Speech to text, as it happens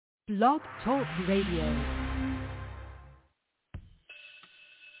Blog Talk Radio.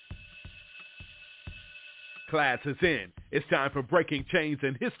 Class is in. It's time for Breaking Chains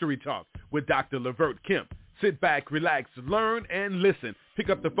and History Talk with Dr. Levert, Kemp. Sit back, relax, learn, and listen. Pick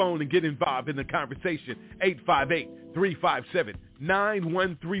up the phone and get involved in the conversation.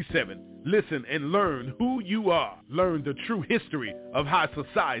 858-357-9137. Listen and learn who you are. Learn the true history of how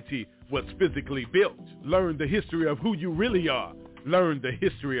society was physically built. Learn the history of who you really are. Learn the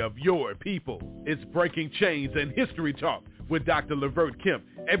history of your people. It's Breaking Chains and History Talk with Dr. Levert Kemp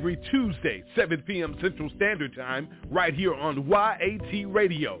every Tuesday, 7 p.m. Central Standard Time, right here on YAT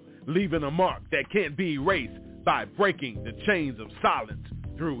Radio, leaving a mark that can't be erased by breaking the chains of silence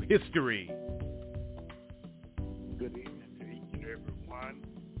through history. Good evening to each and every one.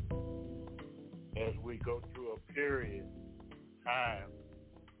 As we go through a period of time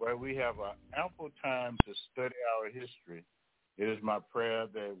where we have ample time to study our history, it is my prayer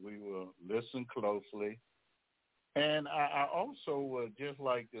that we will listen closely. And I also would just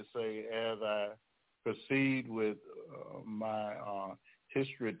like to say, as I proceed with my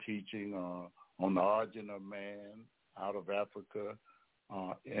history teaching on the origin of man out of Africa,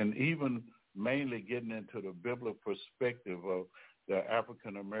 and even mainly getting into the biblical perspective of the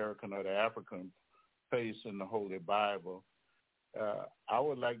African American or the African face in the Holy Bible, I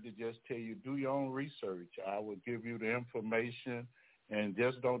would like to just tell you, do your own research. I will give you the information, and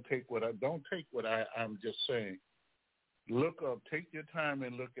just don't take what I'm just saying. Look up, take your time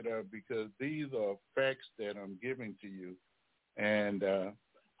and look it up, because these are facts that I'm giving to you. And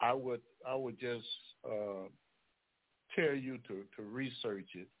I would just tell you to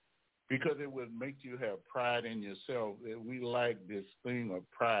research it, because it would make you have pride in yourself. We like this thing of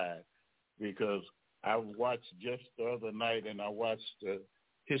pride, because I watched just the other night, and I watched the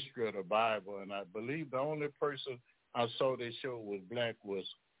history of the Bible, and I believe the only person I saw they showed was black was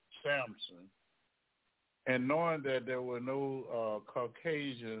Samson. And knowing that there were no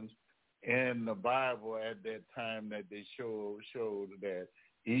Caucasians in the Bible at that time, that they showed that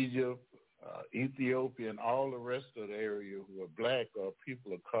Egypt, Ethiopia, and all the rest of the area who were black or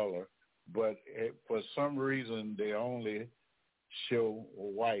people of color, but for some reason they only show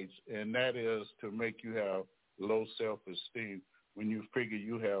whites, and that is to make you have low self-esteem when you figure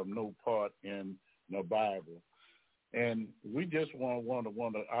you have no part in the Bible. And we just want to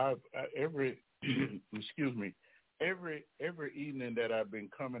every excuse me, every evening that I've been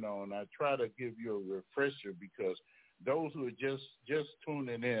coming on, I try to give you a refresher, because those who are just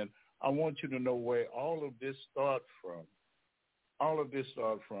tuning in, I want you to know where all of this started from.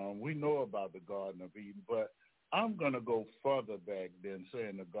 We know about the Garden of Eden, but I'm going to go further back than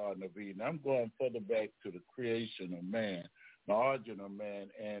saying the Garden of Eden. I'm going further back to the creation of man, the origin of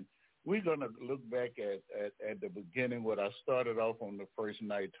man, and we're going to look back at the beginning, what I started off on the first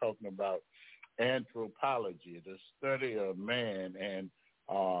night talking about anthropology, the study of man, and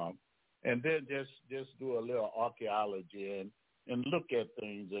then just do a little archaeology and look at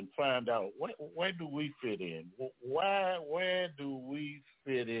things and find out where do we fit in? Where do we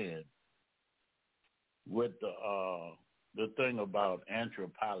fit in with the thing about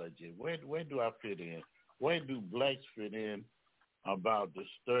anthropology? Where do I fit in? Where do blacks fit in about the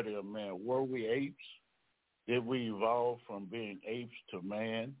study of man? Were we apes? Did we evolve from being apes to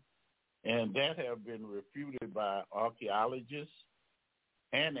man? And that have been refuted by archaeologists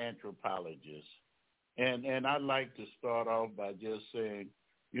and anthropologists. And I'd like to start off by just saying,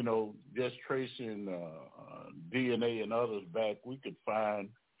 just tracing DNA and others back, we could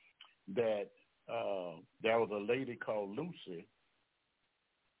find that there was a lady called Lucy,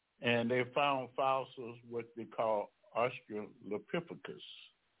 and they found fossils, what they call Australopithecus.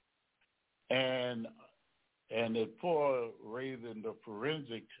 And before raising the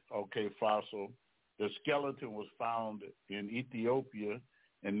forensic fossil, the skeleton was found in Ethiopia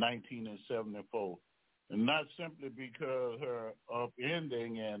in 1974. And not simply because her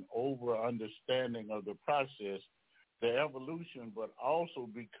upending and over-understanding of the process, the evolution, but also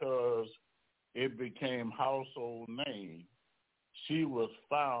because it became household name. She was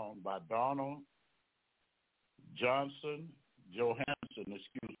found by Donald Johanson,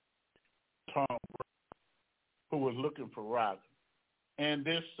 Tom, who was looking for rock. And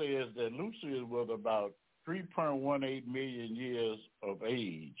this says that Lucy was about 3.18 million years of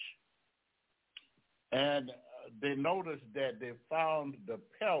age. And they noticed that they found the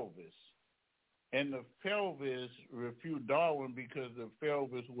pelvis. And the pelvis refuted Darwin, because the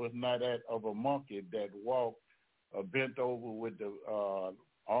pelvis was not that of a monkey that walked bent over with the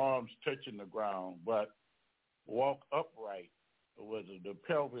arms touching the ground, but walked upright. It was the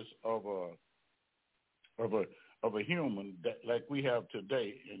pelvis of of a human that, like we have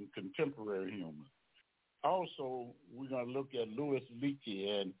today in contemporary humans. Also, we're going to look at Louis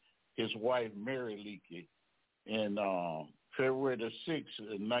Leakey and his wife, Mary Leakey, in February the 6th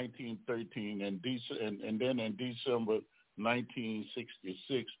in 1913, and then in December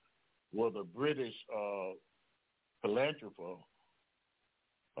 1966, was a British philanthropist,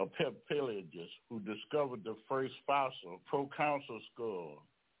 a paleontologist, who discovered the first fossil proconsul skull,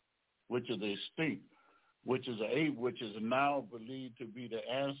 which is extinct, which is an ape, which is now believed to be the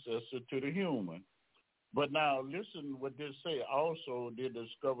ancestor to the human. But now listen what they say. Also, they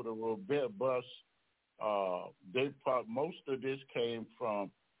discovered a robust. Most of this came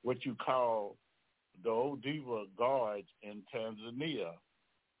from what you call the Odiva Gorge in Tanzania,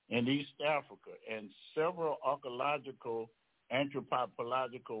 in East Africa, and several archaeological,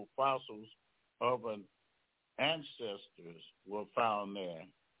 anthropological fossils of an ancestors were found there,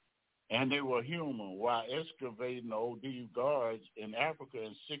 and they were human. While excavating the Odiva Gorge in Africa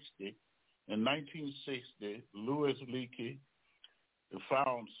in 1960, Louis Leakey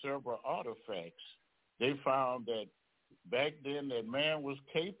found several artifacts. They found that back then that man was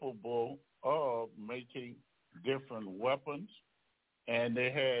capable of making different weapons, and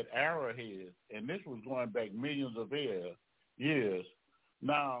they had arrowheads, and this was going back millions of years.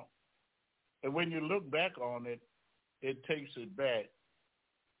 Now, and when you look back on it, it takes it back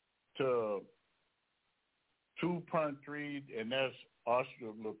to 2.3, and that's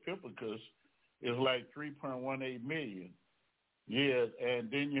Australopithecus, is like 3.18 million years,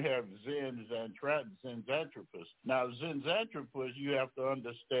 and then you have Zinjanthropus. Now, Zinjanthropus, you have to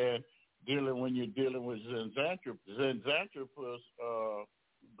understand, when you're dealing with Zinjanthropus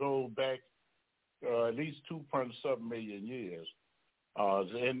go back at least 2.7 million years.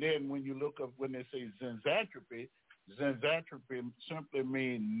 And then when you look up, when they say Zinjanthropy simply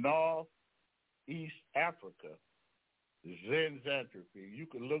means Northeast Africa. Zinjanthropy. You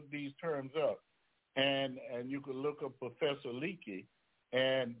can look these terms up, and you can look up Professor Leakey,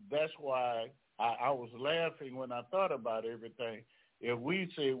 and that's why I was laughing when I thought about everything. If we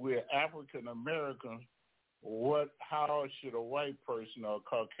say we're African Americans, how should a white person or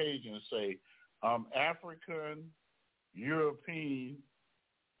Caucasian say, I'm African, European,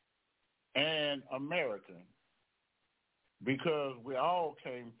 and American? Because we all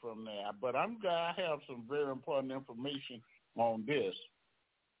came from there. But I have some very important information on this.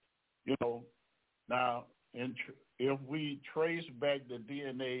 Now, if we trace back the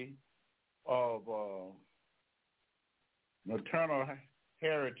DNA of maternal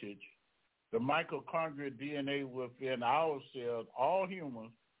heritage, the mitochondrial DNA within our cells, all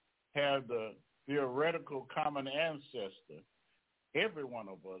humans have the theoretical common ancestor. Every one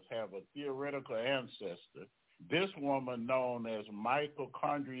of us have a theoretical ancestor. This woman, known as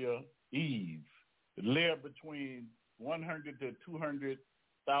Mitochondria Eve, lived between 100 to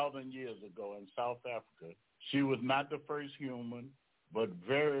 200,000 years ago in South Africa. She was not the first human, but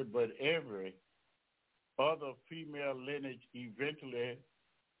every other female lineage eventually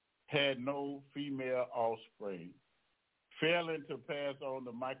had no female offspring, failing to pass on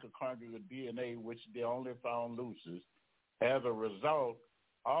the mitochondrial DNA, which they only found Lucy's. As a result,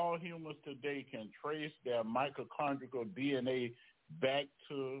 all humans today can trace their mitochondrial DNA back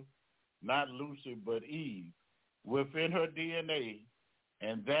to not Lucy, but Eve. Within her DNA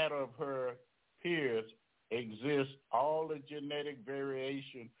and that of her peers exists all the genetic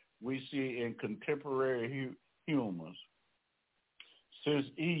variation we see in contemporary humans. Since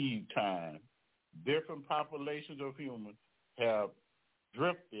Eve time, different populations of humans have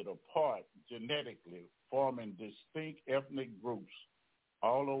drifted apart genetically, forming distinct ethnic groups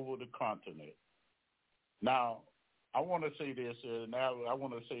all over the continent. Now, I want to say this. Now,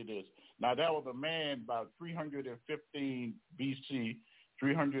 that was a man about 315 BC,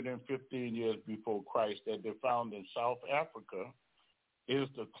 315 years before Christ, that they found in South Africa, is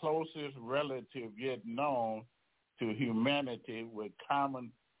the closest relative yet known to humanity with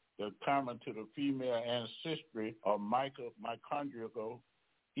common to the female ancestry of mitochondrial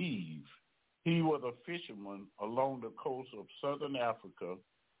Eve. He was a fisherman along the coast of southern Africa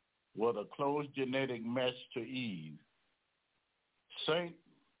with a close genetic match to Eve. St.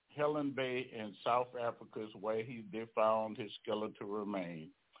 Helen Bay in South Africa is where they found his skeletal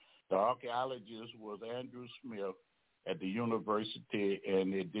remains. The archaeologist was Andrew Smith at the university,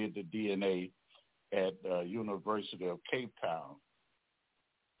 and they did the DNA at the University of Cape Town.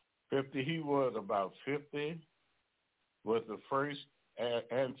 He was about 50, was the first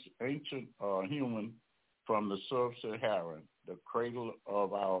ancient human from the sub-Saharan, the cradle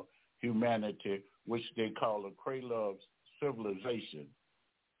of our humanity, which they call the cradle of civilization.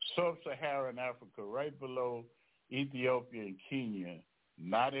 Sub-Saharan Africa, right below Ethiopia and Kenya,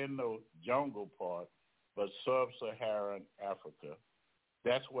 not in the jungle part, but sub-Saharan Africa.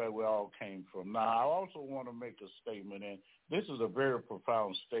 That's where we all came from. Now, I also want to make a statement, and this is a very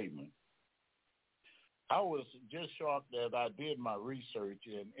profound statement. I was just shocked that I did my research,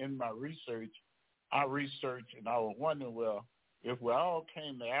 and in my research, I researched, and I was wondering, well, if we all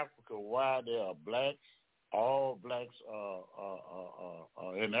came to Africa, why there are blacks, all blacks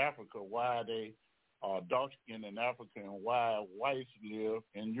in Africa, why they are dark-skinned in Africa, and why whites live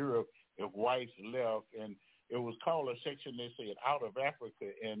in Europe if whites left. And it was called a section, they said, out of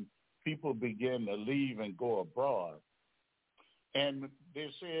Africa, and people began to leave and go abroad. And they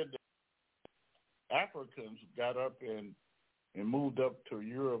said that Africans got up and moved up to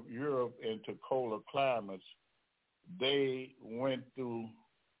Europe and to colder climates. They went through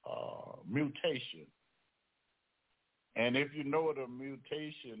mutation. And if you know what a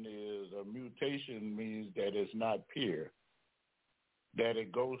mutation is, a mutation means that it's not pure, that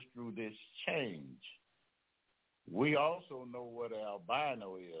it goes through this change. We also know what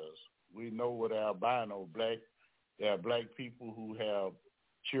albino is. We know what albino, there are black people who have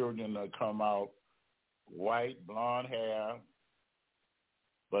children that come out white, blonde hair,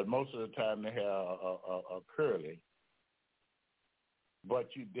 but most of the time they have a curly. But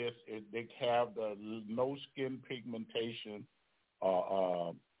they have the no skin pigmentation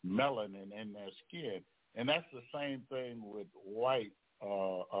or melanin in their skin. And that's the same thing with white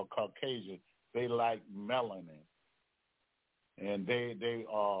or Caucasian. They like melanin. And they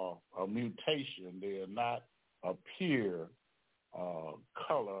are a mutation. They are not a pure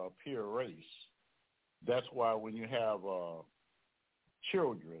color, a pure race. That's why when you have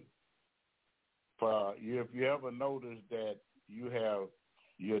children, if you ever notice that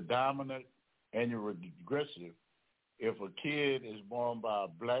you're dominant and you're regressive, if a kid is born by a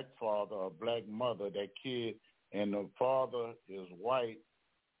black father or a black mother, that kid, and the father is white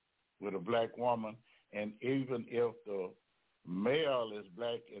with a black woman, and even if the male is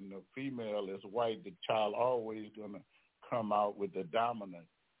black and the female is white, the child always going to come out with the dominant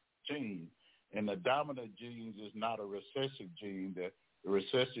gene. And the dominant genes is not a recessive gene. The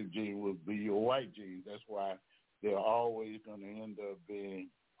recessive gene will be your white gene. That's why they're always going to end up being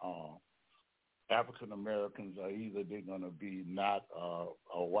African Americans, or either they're going to be not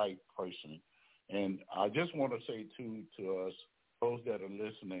a white person. And I just want to say to us, those that are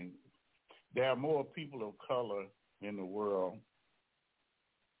listening, there are more people of color in the world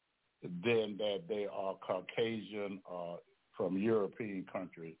than that they are Caucasian from European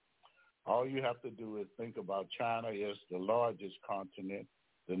countries. All you have to do is think about China is the largest continent.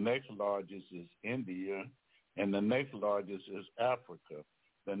 The next largest is India, and the next largest is Africa.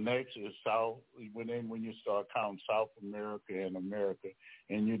 The next is South. When you start counting South America and America,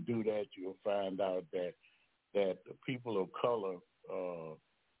 and you do that, you'll find out that the people of color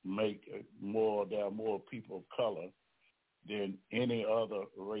make more. There are more people of color than any other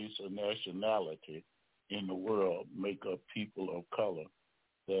race or nationality in the world make up people of color.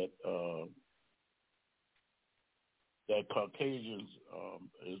 That Caucasians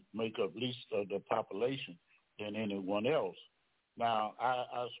make up least of the population than anyone else. Now,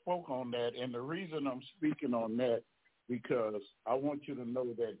 I spoke on that, and the reason I'm speaking on that, because I want you to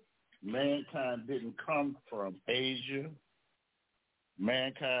know that mankind didn't come from Asia.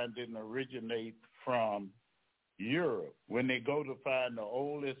 Mankind didn't originate from Europe. When they go to find the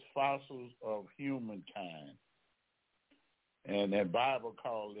oldest fossils of humankind, and the Bible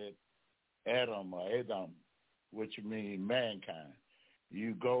called it Adam or Adam, which means mankind.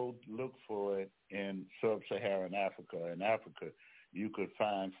 You go look for it in sub-Saharan Africa. In Africa, you could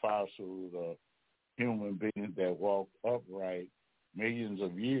find fossils of human beings that walked upright millions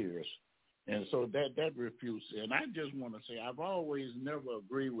of years. And so that refutes it. And I just want to say I've always never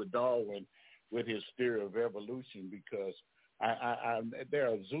agreed with Darwin with his theory of evolution, because there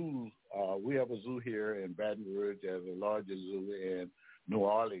are zoos. We have a zoo here in Baton Rouge. There's the largest zoo in New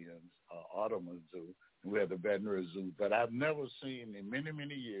Orleans, Audubon Zoo. We have the Baton Rouge Zoo. But I've never seen, in many,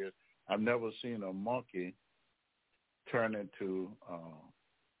 many years, I've never seen a monkey turn into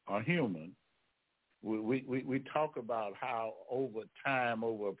a human. We talk about how over time,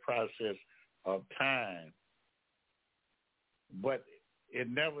 over a process of time, but it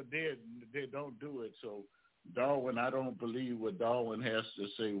never did. They don't do it. So Darwin, I don't believe what Darwin has to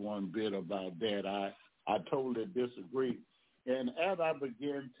say one bit about that. I totally disagree. And as I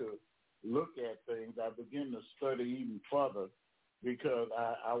begin to look at things, I begin to study even further, because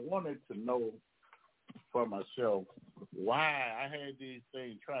I wanted to know for myself why. I had these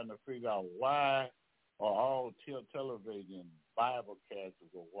things trying to figure out why are all television Bible characters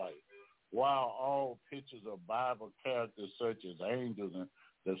are white. while all pictures of Bible characters such as angels and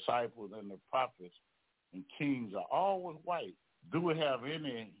disciples and the prophets and kings are always white. Do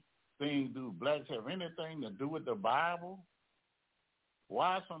blacks have anything to do with the Bible?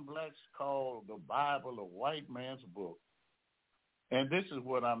 Why some blacks call the Bible a white man's book? And this is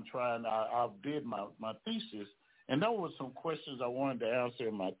what I'm trying. I did my thesis, and there were some questions I wanted to answer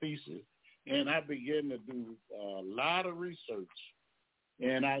in my thesis. And I began to do a lot of research.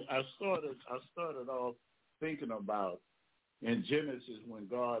 And I started off thinking about in Genesis when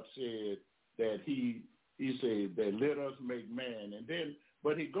God said that he said that let us make man. And then,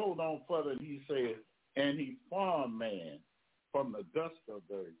 but he goes on further and he said, and he formed man from the dust of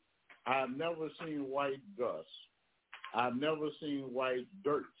the earth. I've never seen white dust. I've never seen white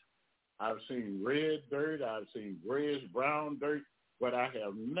dirt. I've seen red dirt. I've seen grayish brown dirt, but I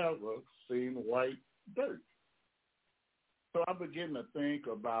have never seen white dirt. So I began to think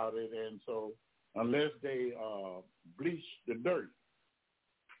about it, and so unless they bleach the dirt.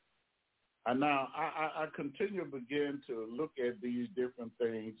 And now I continue to begin to look at these different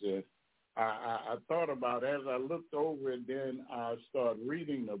things, and I thought about as I looked over it, then I started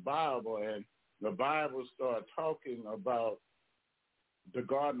reading the Bible, and the Bible started talking about the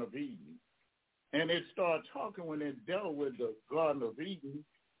Garden of Eden. And it started talking when it dealt with the Garden of Eden,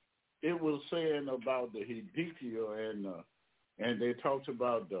 it was saying about the Hedekiah and they talked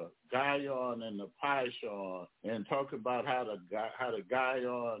about the Gaion and the Pishon, and talked about how the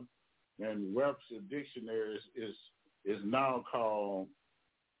Gaion and Webster dictionary is now called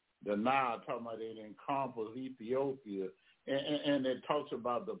the Nile, talking about it encompass Ethiopia, and it talks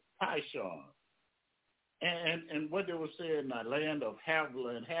about the Pishon. And what they were saying, the land of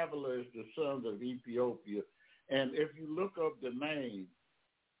Havilah, and Havilah is the sons of Ethiopia. And if you look up the name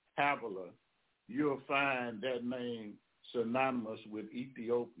Havilah, you'll find that name synonymous with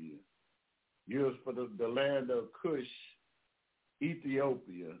Ethiopia. Used for the land of Cush,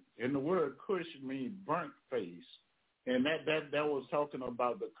 Ethiopia. And the word Cush means burnt face. And that was talking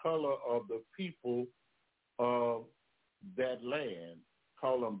about the color of the people of that land,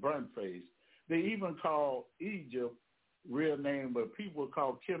 call them burnt face. They even call Egypt real name, but people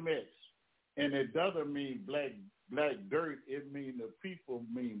call Kemp. And it doesn't mean black dirt. It means the people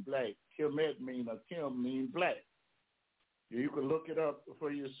mean black. Kemet mean, or Kim mean black. You can look it up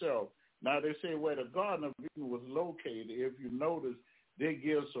for yourself. Now they say where the Garden of Eden was located, if you notice, they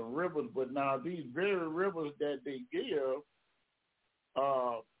give some rivers, but now these very rivers that they give,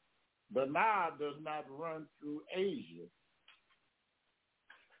 the Nile does not run through Asia.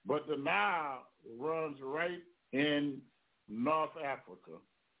 But the Nile runs right in North Africa.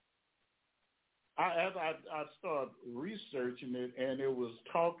 As I started researching it, and it was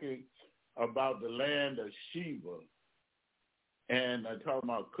talking about the land of Sheba, and I talking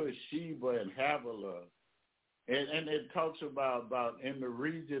about Cush, Sheba, and Havilah, and it talks about in the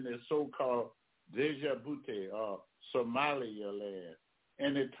region is so-called Djibouti or Somalia land,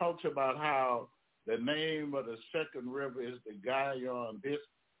 and it talks about how the name of the second river is the Gaion. This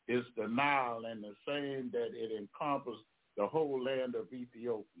is the Nile, and the same that it encompasses the whole land of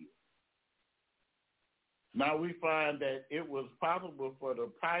Ethiopia. Now we find that it was possible for the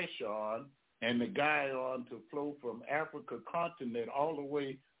Pishon and the Gaion to flow from Africa continent all the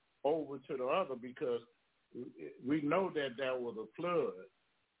way over to the other, because we know that there was a flood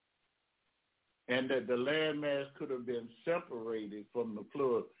and that the landmass could have been separated from the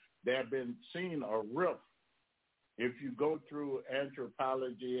flood. There have been seen a rift. If you go through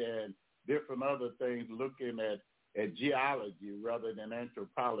anthropology and different other things looking at geology rather than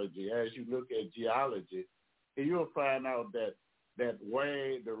anthropology, as you look at geology, you'll find out that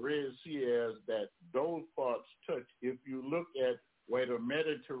way the Red Sea is, that those parts touch. If you look at where the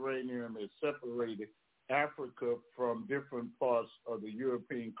Mediterranean is separated Africa from different parts of the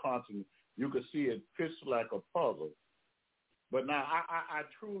European continent, you can see it fits like a puzzle. But now I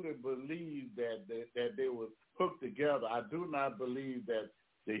truly believe that they were hooked together. I do not believe that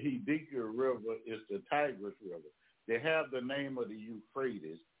the Hedekiah River is the Tigris River. They have the name of the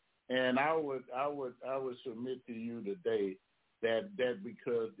Euphrates, and I would submit to you today that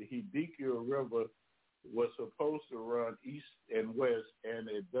because the Hedekiah River was supposed to run east and west, and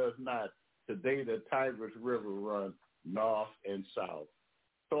it does not. Today, the Tigris River runs north and south.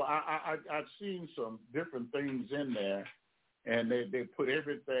 So I've seen some different things in there, and they put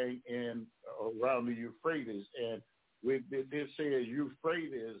everything in around the Euphrates. And they say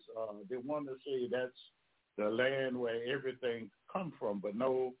Euphrates, they want to say that's the land where everything come from. But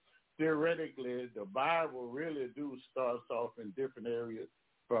no, theoretically, the Bible really do starts off in different areas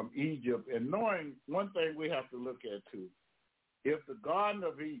from Egypt. And knowing one thing we have to look at too, if the Garden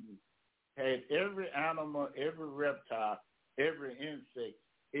of Eden had every animal, every reptile, every insect.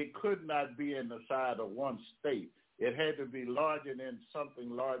 It could not be in the side of one state. It had to be larger than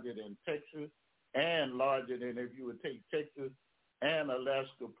something larger than Texas and larger than if you would take Texas and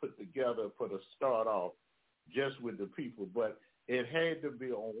Alaska put together for the start off just with the people. But it had to be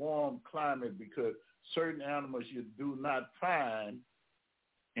a warm climate because certain animals you do not find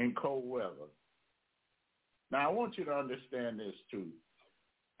in cold weather. Now, I want you to understand this too.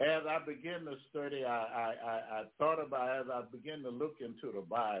 As I began to study, I thought about, as I began to look into the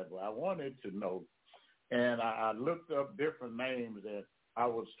Bible, I wanted to know, and I looked up different names, and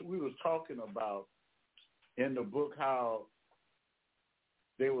we was talking about in the book how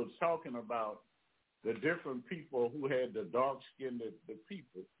they was talking about the different people who had the dark skin, the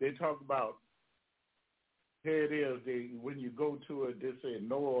people. They talk about, here it is, when you go to it, they say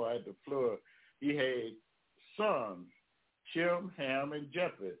Noah at the flood, he had sons, Shem, Ham, and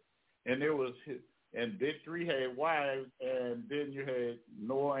Japheth. And they three had wives, and then you had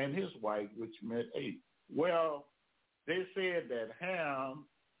Noah and his wife, which meant 8. Well, they said that Ham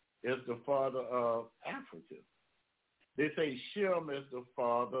is the father of Africa. They say Shem is the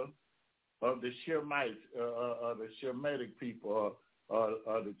father of the Shemites, the Shemitic people, or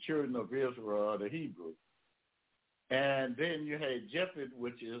the children of Israel, or the Hebrew. And then you had Japheth,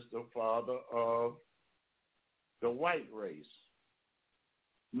 which is the father of the white race.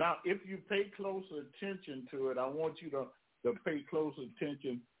 Now, if you pay close attention to it, I want you to pay close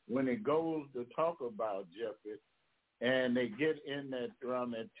attention when it goes to talk about Japheth, and they get in that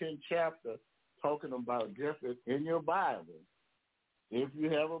around that 10th chapter talking about Japheth in your Bible. If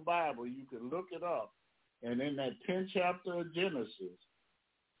you have a Bible, you can look it up. And in that 10th chapter of Genesis,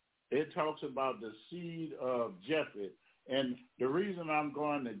 it talks about the seed of Japheth. And the reason I'm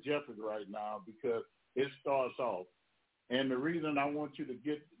going to Japheth right now, because it starts off. And the reason I want you to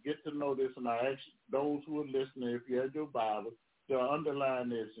get to know this, and I ask those who are listening, if you have your Bible, to underline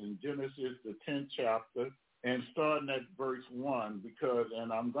this in Genesis, the 10th chapter, and starting at verse 1,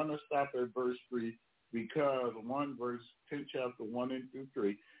 and I'm going to stop at verse 3, because 10th chapter 1 and through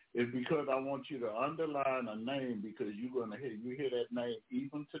 3, is because I want you to underline a name, because you hear that name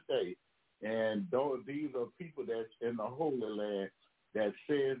even today. And these are people that's in the Holy Land that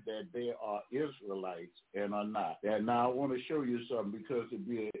says that they are Israelites and are not. And now I want to show you something, because to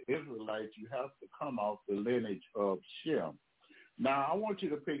be an Israelite, you have to come off the lineage of Shem. Now, I want you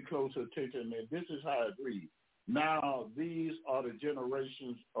to pay close attention, and this is how it reads. Now, these are the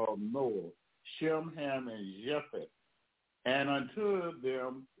generations of Noah, Shem, Ham, and Japheth. And unto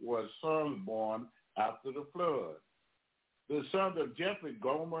them were sons born after the flood. The sons of Japheth,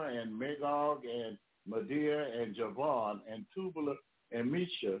 Gomer, and Magog, and Medea, and Javan, and Tubal, and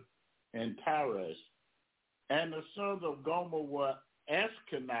Mesha, and Tyrus. And the sons of Gomer were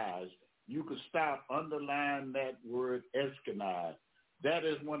Ashkenaz. You could stop, underline that word Ashkenaz. That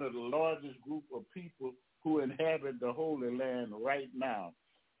is one of the largest group of people who inhabit the Holy Land right now.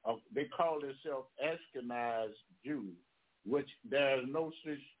 They call themselves Ashkenaz Jews, which there is no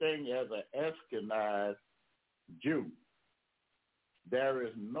such thing as an Ashkenaz Jew. There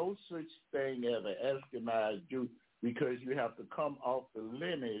is no such thing as an Ashkenaz Jew, because you have to come off the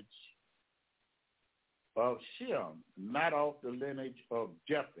lineage of Shem, not off the lineage of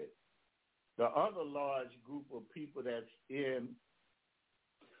Japheth. The other large group of people that's in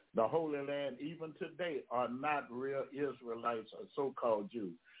the Holy Land even today are not real Israelites or so-called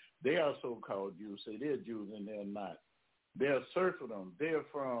Jews. They are so-called Jews. Say they're Jews and they're not. They're Serfdom. They're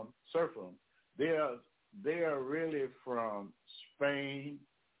from Serfdom. They are really from Spain.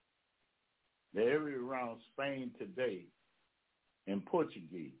 They're around Spain today in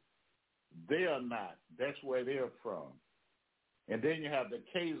Portuguese. They are not. That's where they're from. And then you have the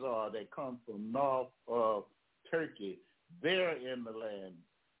Khazar that come from north of Turkey. They're in the land.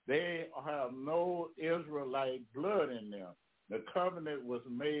 They have no Israelite blood in them. The covenant was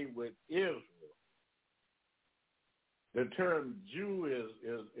made with Israel. The term Jew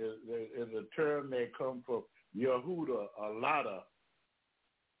is a term that comes from Yehuda, Alada,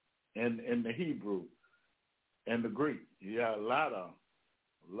 in the Hebrew and the Greek. Yeah, Lada,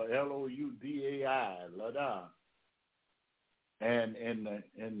 Loudai, Lada. And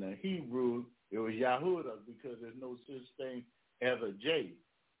in the Hebrew, it was Yehuda, because there's no such thing as a J.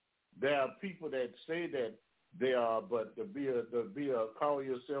 There are people that say that they are, but to call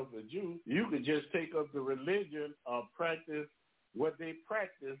yourself a Jew, you could just take up the religion or practice what they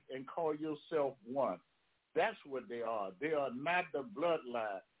practice and call yourself one. That's what they are. They are not the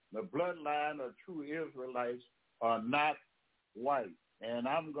bloodline. The bloodline of true Israelites are not white. And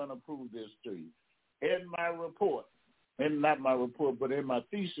I'm going to prove this to you. In my report, not my report, but in my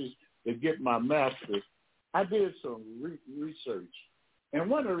thesis, to get my master's, I did some research. And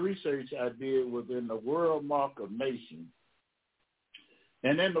one of the research I did was in the World Mark of Nations.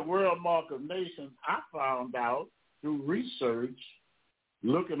 And in the World Mark of Nations, I found out through research,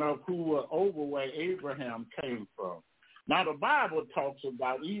 looking up who were over where Abraham came from. Now, the Bible talks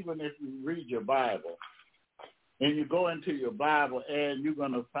about, even if you read your Bible, and you go into your Bible, and you're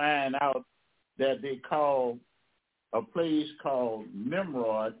going to find out that they call a place called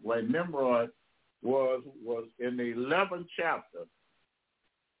Nimrod, where Nimrod was in the 11th chapter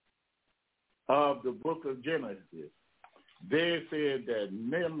of the book of Genesis. They said that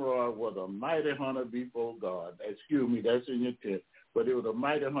Nimrod was a mighty hunter before God. Excuse me, that's in your text. But it was a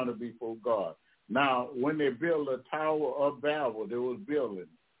mighty hunter before God. Now, when they built the Tower of Babel, they was building.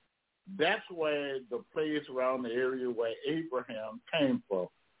 That's where the place around the area where Abraham came from,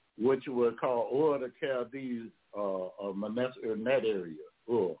 which was called Ur of the Chaldees, in that area,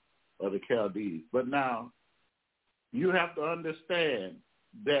 Ur of the Chaldees. But now, you have to understand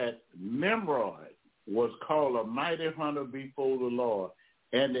that Nimrod was called a mighty hunter before the Lord,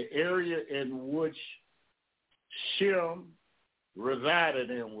 and the area in which Shem resided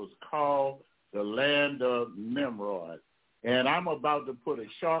in was called the land of Nimrod. And I'm about to put a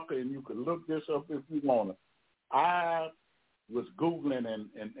shocker, and you can look this up if you want to. I was Googling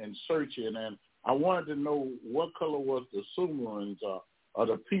and searching, and I wanted to know what color was the Sumerians, or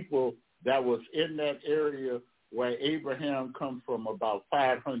the people that was in that area where Abraham come from about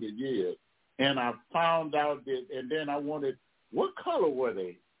 500 years. And I found out that, and then I wanted, what color were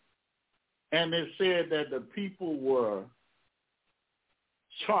they? And it said that the people were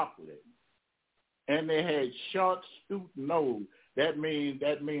chocolate, and they had short, stoop nose. That mean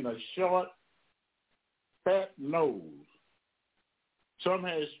a short, fat nose. Some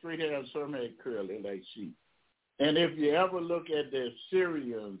had straight hair, and some had curly like sheep. And if you ever look at the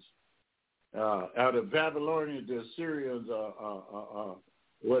Assyrians, out of Babylonians, the Assyrians,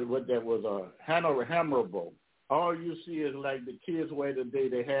 what that was, hammerable. All you see is like the kids wear today,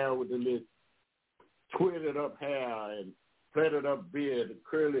 they have with the little twitted up hair and plaited up beard,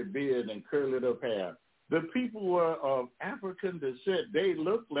 curly beard and curled up hair. The people were of African descent. They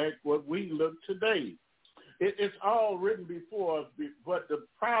looked like what we look today. It's all written before us, but the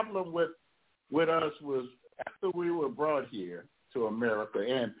problem with us was after we were brought here to America,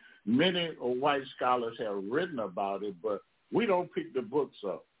 and many white scholars have written about it, but we don't pick the books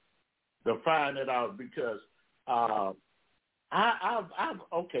up to find it out because I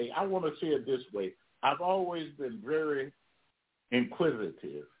want to say it this way. I've always been very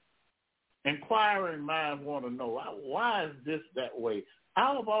inquisitive. Inquiring minds want to know, why is this that way?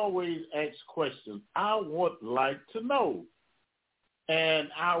 I've always asked questions. I would like to know. And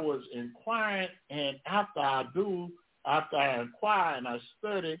I was inquiring, and after I inquire and I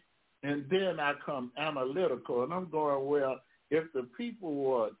study, and then I come analytical, and I'm going, well, if the people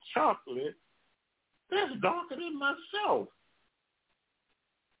were chocolate, that's darker than myself.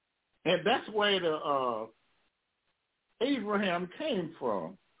 And that's where the Abraham came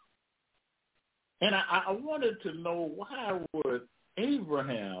from. And I wanted to know, why would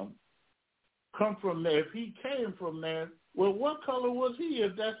Abraham come from there? If he came from there, well, what color was he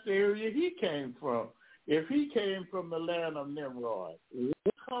if that's the area he came from? If he came from the land of Nimrod,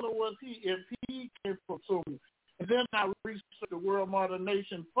 what color was he if he came from Sumer? And then I researched the World Modern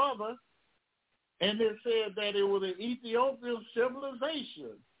Nation further, and it said that it was an Ethiopian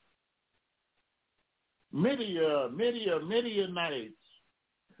civilization. Midianites.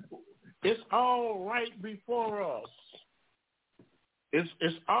 It's all right before us.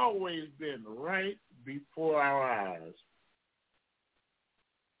 It's always been right before our eyes.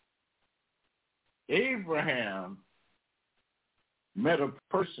 Abraham met a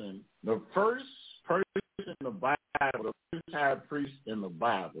person, the first person in the Bible, the first high priest in the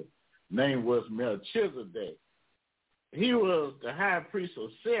Bible, name was Melchizedek. He was the high priest of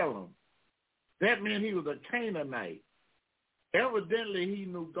Salem. That meant he was a Canaanite. Evidently, he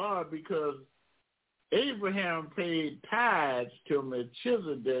knew God because Abraham paid tithes to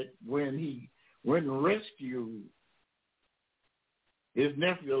Melchizedek when he went and rescued his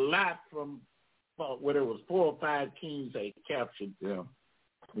nephew Lot from, well, there was 4 or 5 kings that captured them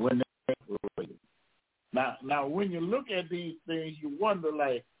when they were raided. Now, when you look at these things, you wonder,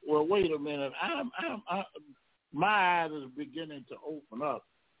 like, well, wait a minute. My eyes is beginning to open up.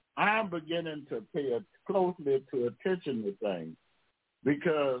 I'm beginning to pay closely attention to things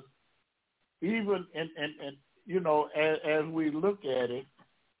because even and you know, as we look at it,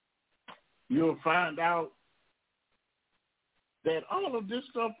 you'll find out that all of this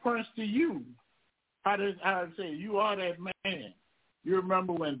stuff points to you. I say you are that man. You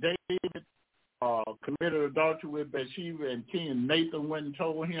remember when David committed adultery with Bathsheba, and King Nathan went and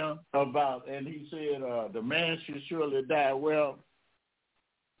told him about, and he said the man should surely die. Well,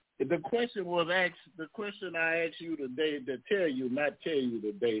 the question I asked you today to tell you, not tell you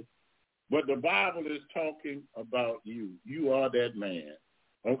today, but the Bible is talking about you. You are that man,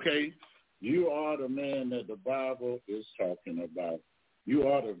 okay? You are the man that the Bible is talking about. You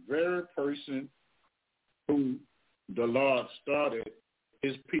are the very person who the Lord started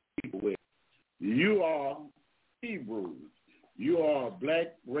his people with. You are Hebrews. You are a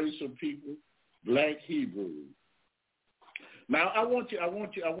black race of people, black Hebrews. Now, I want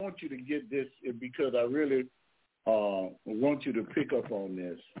you to get this because I really want you to pick up on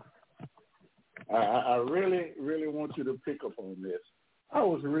this. I really, really want you to pick up on this. I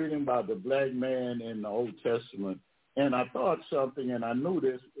was reading about the black man in the Old Testament, and I thought something, and I knew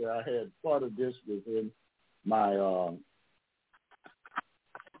this. I had part of this within my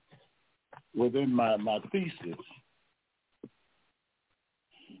thesis.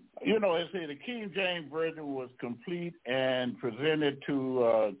 You know, it said the King James Version was complete and presented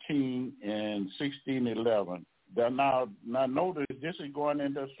to King in 1611. Now notice this is going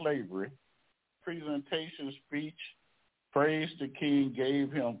into slavery. Presentation speech praised the king,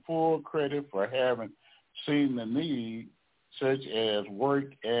 gave him full credit for having seen the need, such as work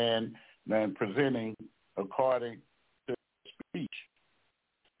and then presenting according to speech.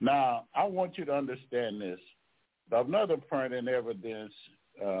 Now, I want you to understand this. Another point in evidence,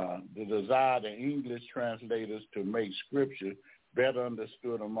 the desire of English translators to make Scripture better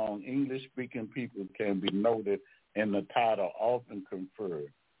understood among English-speaking people can be noted in the title often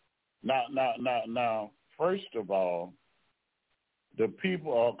conferred. Now, first of all, the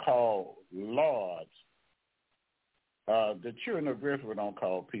people are called lords. The children of Israel don't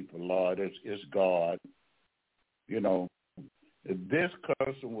call people lord. It's God. You know, this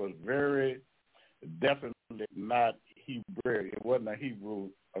custom was very definitely not Hebrew. It wasn't a Hebrew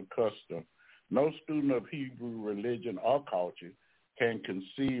custom. No student of Hebrew religion or culture can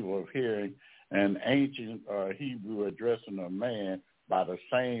conceive of hearing an ancient Hebrew addressing a man by the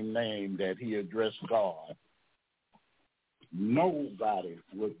same name that he addressed God. Nobody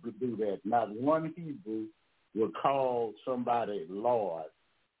would do that. Not one Hebrew would call somebody Lord.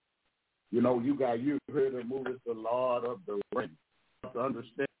 You know, you heard the movie The Lord of the Rings. You have to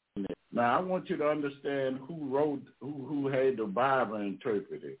understand it. Now, I want you to understand who had the Bible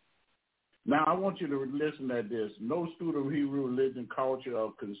interpreted. Now, I want you to listen to this. No student of Hebrew religion, culture,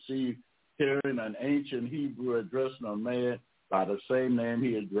 or conceived hearing an ancient Hebrew addressing a man by the same name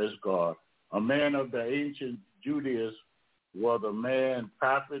he addressed God. A man of the ancient Judaism was a man,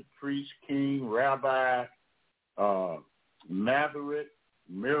 prophet, priest, king, rabbi, Nazareth,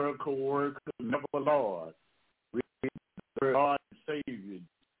 miracle worker, never Lord. Lord and Savior,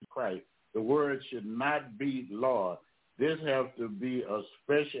 Christ. The word should not be Lord. This has to be a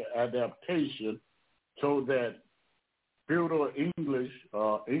special adaptation so that feudal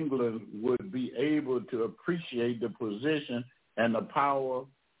England would be able to appreciate the position and the power.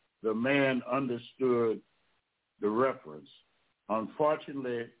 The man understood the reference.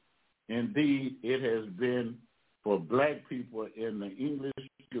 Unfortunately, indeed, it has been for black people in the English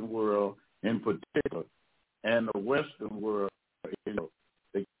world in particular and the Western world. You know,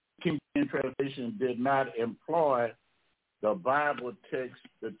 the King James translation did not employ the Bible text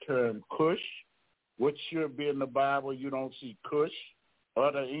the term Cush, which should be in the Bible. You don't see Cush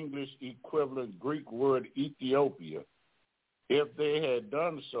or the English equivalent Greek word Ethiopia. If they had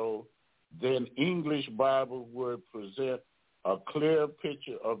done so, then English Bible would present a clear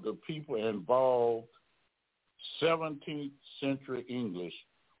picture of the people involved. 17th century English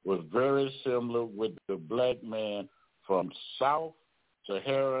was very similar with the black man from South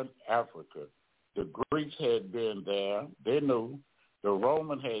Saharan Africa. The Greeks had been there, they knew. The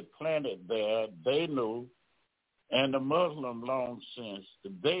Romans had planted there, they knew. And the Muslim long since,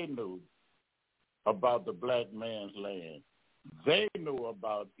 they knew about the black man's land. They knew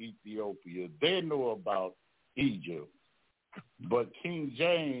about Ethiopia. They knew about Egypt. But King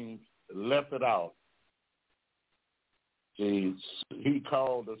James left it out. See, he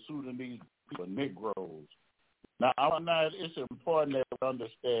called the Sudanese people Negroes. Now, it's important that we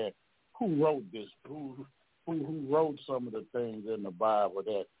understand who wrote this, who wrote some of the things in the Bible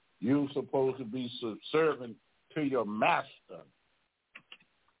that you're supposed to be subservient to your master.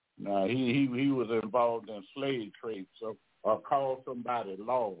 Now, he was involved in slave trade, so or call somebody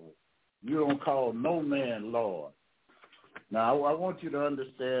Lord. You don't call no man Lord. Now, I want you to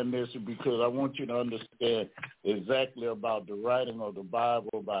understand this because I want you to understand exactly about the writing of the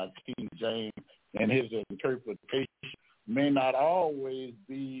Bible by King James and his interpretation may not always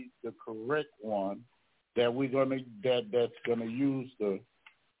be the correct one that that's gonna use to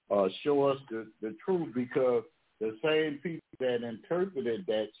show us the truth, because the same people that interpreted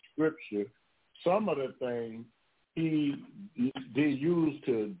that scripture, some of the things he did use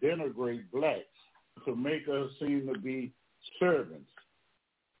to denigrate blacks, to make us seem to be servants.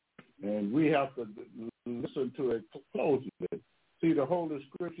 And we have to listen to it closely. See, the Holy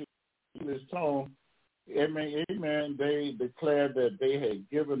Scripture in this tone, amen, they declared that they had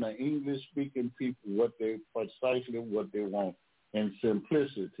given the English-speaking people precisely what they want in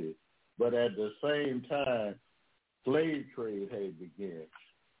simplicity. But at the same time, slave trade had begun,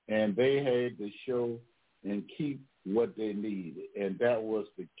 and they had to show and keep what they needed, and that was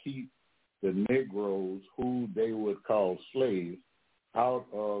to keep the Negroes, who they would call slaves, out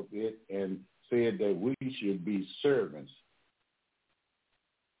of it, and said that we should be servants.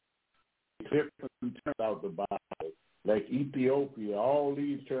 Different terms out the Bible, like Ethiopia, all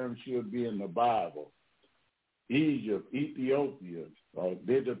these terms should be in the Bible. Egypt, Ethiopia,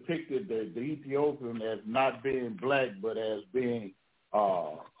 they depicted the Ethiopian as not being black, but as being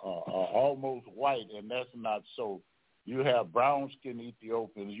almost white, and that's not so. You have brown-skinned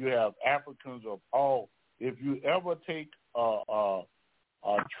Ethiopians. You have Africans of all. If you ever take a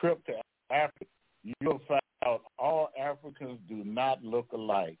trip to Africa, you'll find out all Africans do not look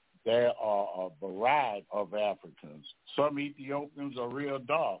alike. There are a variety of Africans. Some Ethiopians are real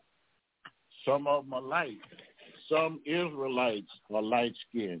dark. Some of them are light. Some Israelites are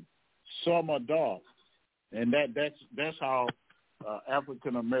light-skinned. Some are dark. And that's how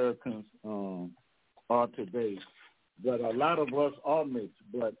African Americans are today. But a lot of us are mixed.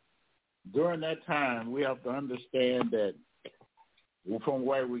 But during that time, we have to understand that from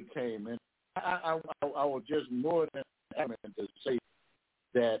where we came. And I was just more than adamant to say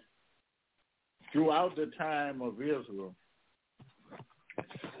that throughout the time of Israel,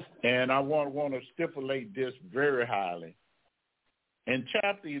 and I want to stipulate this very highly, in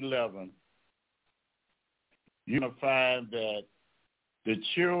chapter 11, you're going to find that the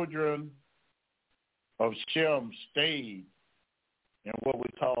children of Shem stayed in what we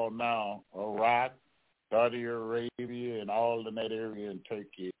call now Iraq, Saudi Arabia, and all in that area in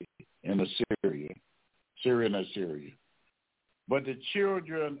Turkey and Syria and Assyria. But the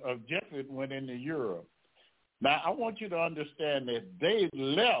children of Japheth went into Europe. Now, I want you to understand that they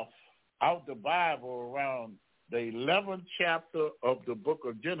left out the Bible around the 11th chapter of the book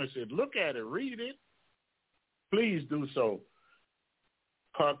of Genesis. Look at it. Read it. Please do so.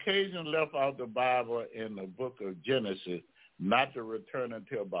 Caucasian left out the Bible in the book of Genesis, not to return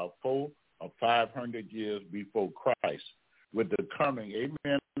until about 400 or 500 years before Christ, with the coming,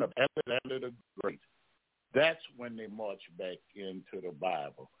 amen, of Alexander the Great. That's when they marched back into the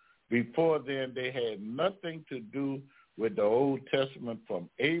Bible. Before then, they had nothing to do with the Old Testament from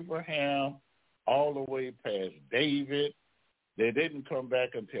Abraham all the way past David. They didn't come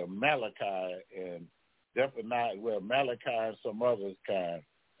back until Malachi and Zephaniah, Malachi and some others kind,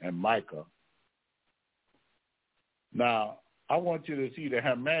 and Micah. Now, I want you to see the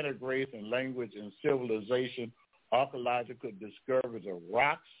Hamitic race and language and civilization, archaeological discoveries of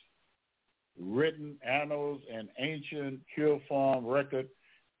rocks, written annals, and ancient cuneiform records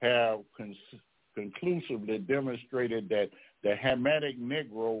have conclusively demonstrated that the Hamitic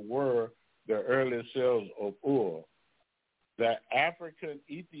Negro were the early cells of Ur. The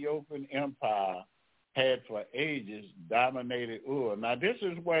African-Ethiopian Empire had for ages dominated Ur. Now, this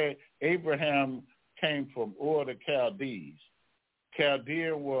is where Abraham came from, Ur the Chaldees.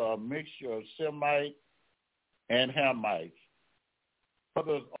 Chaldeans were a mixture of Semite and Hamites.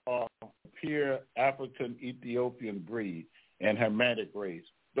 Others are pure African-Ethiopian breed and Hamitic race.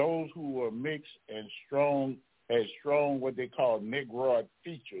 Those who were mixed and strong, had strong what they call Negroid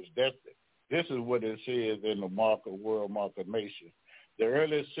features. This is what it says in the World Mark of Nations. The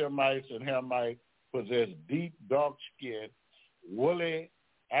early Semites and Hamites possessed deep, dark skin, woolly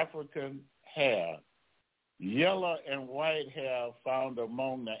African hair. Yellow and white hair found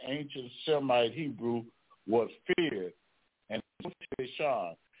among the ancient Semite Hebrew was feared and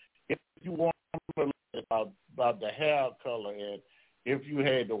shunned. If you want to learn about the hair color, and if you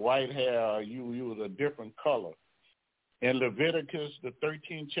had the white hair, you was a different color. In Leviticus, the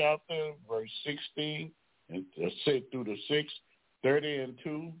 13th chapter, verse 16 and through the 6th, 30 and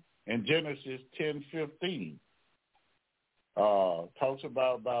 2, and Genesis 10:15 talks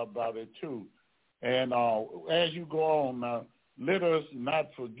about it too. And as you go on, let us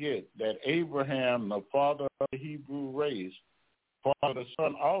not forget that Abraham, the father of the Hebrew race, fathered a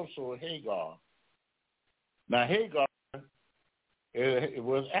son also, Hagar. Now, Hagar it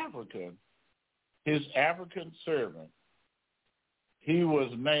was African, his African servant. he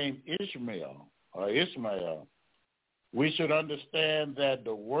was named Ishmael or Ismael. We should understand that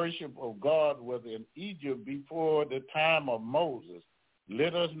the worship of God was in Egypt before the time of Moses.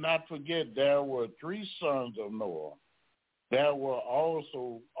 Let us not forget there were 3 sons of Noah. There were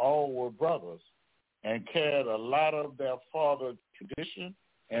also, all were brothers and carried a lot of their father's tradition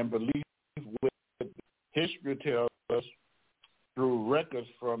and belief with history tells us through records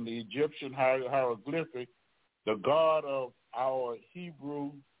from the Egyptian hieroglyphic, the God of our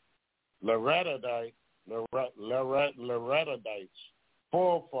Hebrew Levertites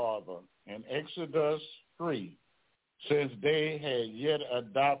forefather in Exodus 3, since they had yet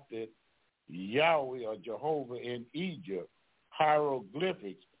adopted Yahweh or Jehovah in Egypt,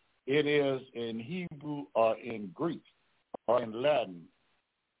 hieroglyphics, it is in Hebrew or in Greek or in Latin,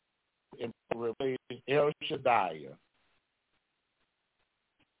 in El Shaddai.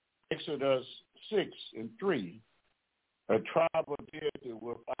 Exodus 6 and 3, a tribal deity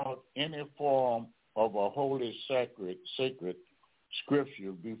without any form of a holy sacred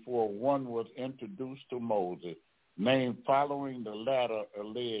scripture before one was introduced to Moses, named following the latter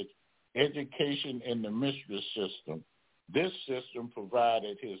alleged education in the mystery system. This system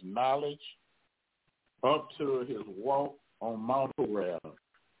provided his knowledge up to his walk on Mount Horeb.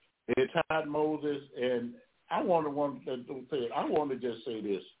 It taught Moses, and I want to just say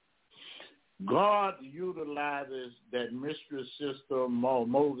this. God utilizes that mystery system.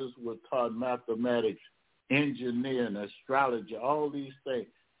 Moses was taught mathematics, engineering, astrology, all these things.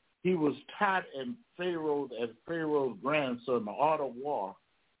 He was taught as Pharaoh's grandson, the art of war.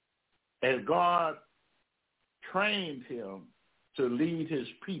 And God trained him to lead his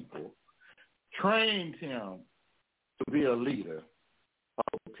people, trained him to be a leader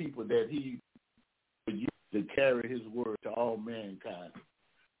of the people that he would use to carry his word to all mankind.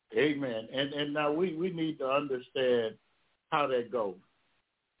 Amen. And now we need to understand how that goes.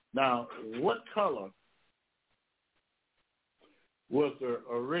 Now, what color was the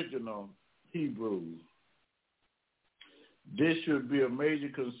original Hebrew? This should be a major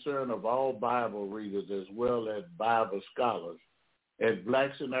concern of all Bible readers as well as Bible scholars. As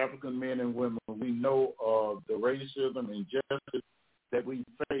blacks and African men and women, we know of the racism and injustice that we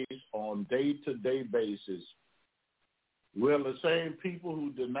face on day-to-day basis. We're the same people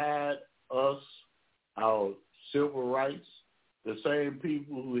who denied us our civil rights, the same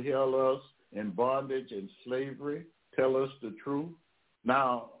people who held us in bondage and slavery, tell us the truth.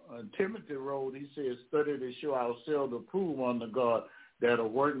 Now, Timothy wrote, he says, study to show ourselves approved unto God, that a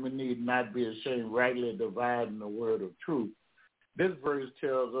workman need not be ashamed, rightly dividing the word of truth. This verse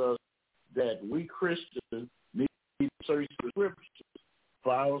tells us that we Christians need to search the scriptures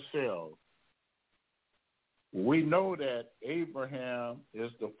for ourselves. We know that Abraham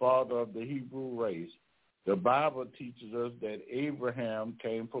is the father of the Hebrew race. The Bible teaches us that Abraham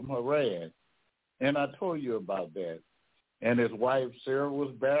came from Haran. And I told you about that. And his wife Sarah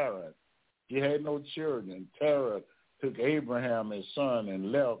was barren. She had no children. Terah took Abraham, his son,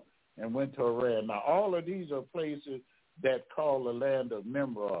 and left and went to Haran. Now, all of these are places that call the land of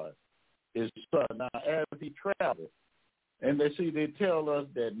Nimrod, his son. Now, as he traveled, and they tell us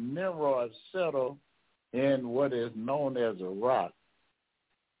that Nimrod settled in what is known as a rock.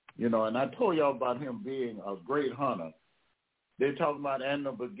 You know, and I told y'all about him being a great hunter. They're talking about, and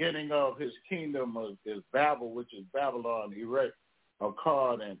the beginning of his kingdom is Babel, which is Babylon, Erech,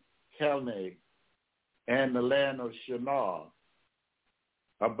 Akkad, and Calneh, and the land of Shinar.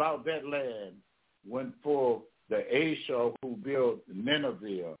 About that land went forth the Ashur who built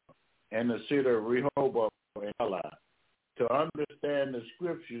Nineveh and the city of Rehoboth and Elah. To understand the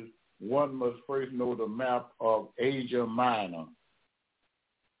scriptures, one must first know the map of Asia Minor,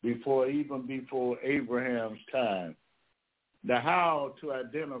 before Abraham's time. The how to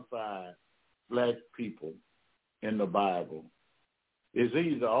identify black people in the Bible is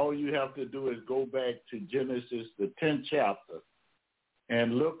easy. All you have to do is go back to Genesis, the 10th chapter,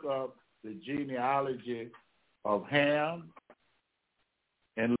 and look up the genealogy of Ham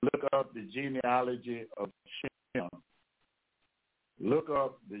and look up the genealogy of Shem. Look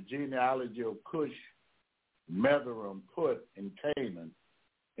up the genealogy of Cush, Mizraim, Put, and Canaan,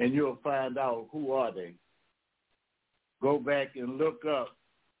 and you'll find out who are they. Go back and look up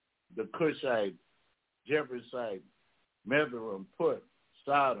the Cushites, Jebusites, Mizraim, Put,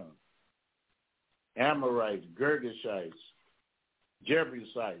 Sodom, Amorites, Girgashites,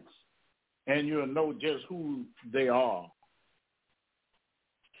 Jebusites, and you'll know just who they are.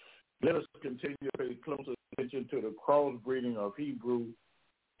 Let us continue to pay close attention to the crossbreeding of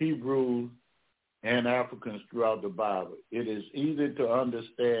Hebrews and Africans throughout the Bible. It is easy to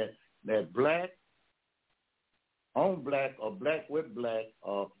understand that black on black or black with black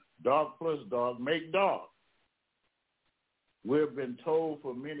or dark plus dark make dark. We've been told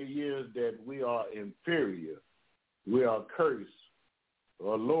for many years that we are inferior. We are cursed,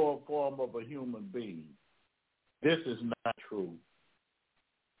 or a lower form of a human being. This is not true.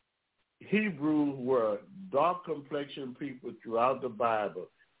 Hebrews were dark complexioned people throughout the Bible.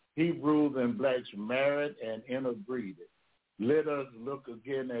 Hebrews and blacks married and interbreeded. Let us look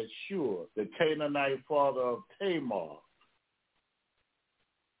again at Shur, the Canaanite father of Tamar,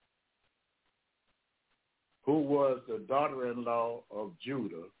 who was the daughter-in-law of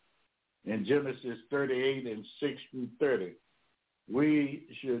Judah. In Genesis 38 and 6 through 30, we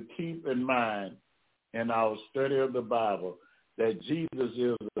should keep in mind in our study of the Bible that Jesus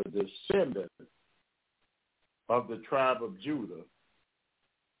is a descendant of the tribe of Judah.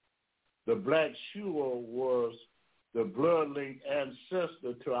 The black Shur was the blood-linked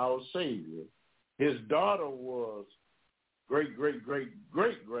ancestor to our Savior. His daughter was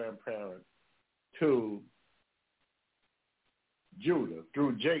great-great-great-great-grandparent to Judah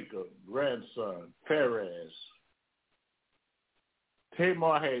through Jacob, grandson, Perez.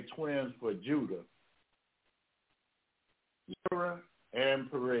 Tamar had twins for Judah, Zerah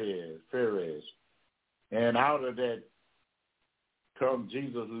and Perez. And out of that comes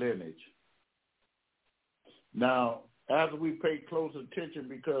Jesus' lineage. Now, as we pay close attention,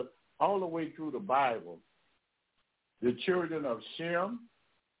 because all the way through the Bible, the children of Shem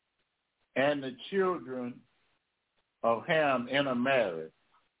and the children of Ham intermarried.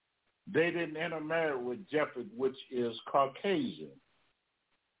 They didn't intermarry with Japheth, which is Caucasian.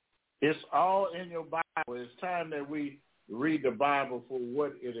 It's all in your Bible. It's time that we read the Bible for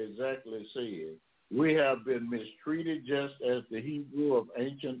what it exactly says. We have been mistreated just as the Hebrew of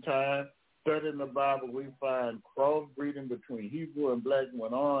ancient times. Studying the Bible, we find crossbreeding between Hebrew and black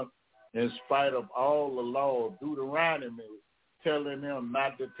went on in spite of all the law of Deuteronomy, telling them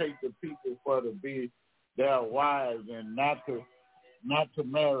not to take the people for to be their wives and not to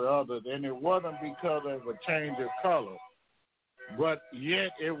marry others. And it wasn't because of a change of color, but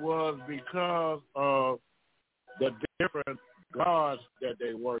yet it was because of the different gods that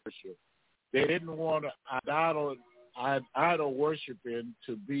they worship. They didn't want idol worshiping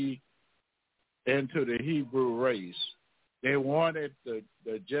to be into the Hebrew race. They wanted the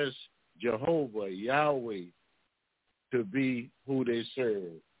just Jehovah, Yahweh, to be who they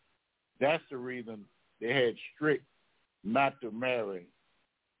serve. That's the reason they had strict not to marry.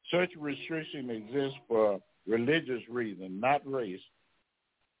 Such restriction exists for religious reason, not race.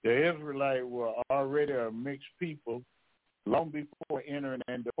 The Israelites were already a mixed people long before entering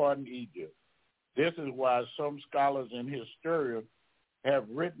and departing Egypt. This is why some scholars and historians have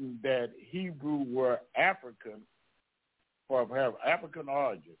written that Hebrew were African, or have African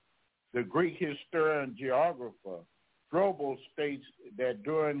origin. The Greek historian geographer Strobel states that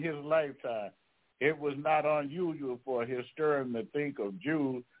during his lifetime, it was not unusual for a historian to think of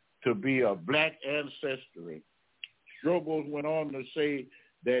Jews to be a black ancestry. Strobel went on to say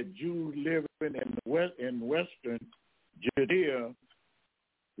that Jews living in Western Judea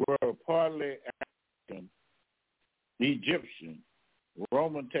were partly African, Egyptian.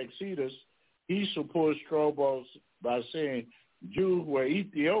 Roman Tacitus, he supports Strobel by saying Jews were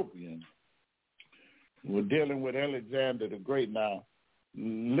Ethiopian. We're dealing with Alexander the Great now.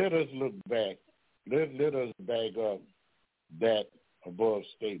 Let us look back. Let us back up that above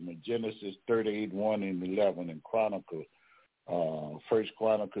statement. Genesis 38, 1 and 11 and Chronicles, 1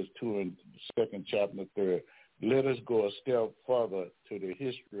 Chronicles 2 and 2nd chapter 3. Let us go a step further to the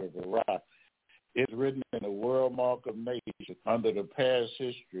history of Iraq. It's written in the World Mark of Nations under the past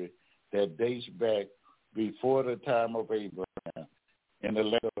history that dates back before the time of Abraham. In the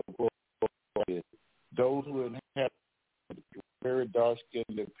letter of God, those who inhabit very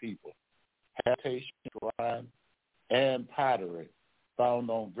dark-skinned people, habitation, shrine, and pottery found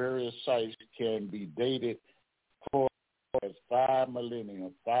on various sites can be dated for as 5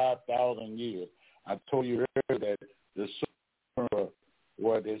 millennium, 5,000 years. I told you earlier that the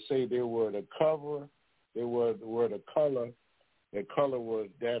where they say they were the cover, they were the color was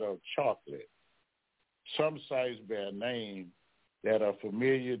that of chocolate. Some sites bear names that are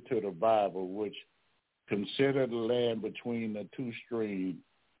familiar to the Bible, which consider the land between the two streams,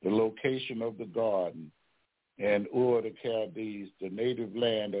 the location of the garden, and Ur the Chaldees, the native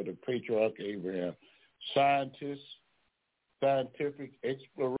land of the patriarch Abraham. Scientists, scientific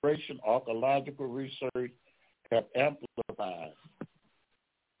exploration, archaeological research have amplified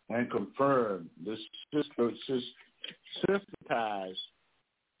and confirmed the systematized,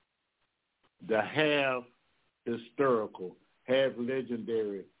 the half historical, half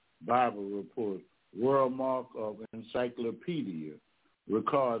legendary Bible report World Mark of Encyclopedia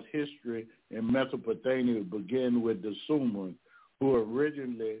records history in Mesopotamia began with the Sumerians, who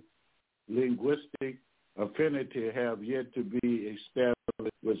originally linguistic affinity have yet to be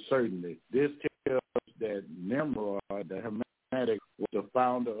established with certainty. This tells us that Nimrod, the Hamitic, was the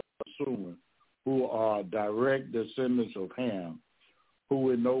founder of the Sumerians, who are direct descendants of Ham, who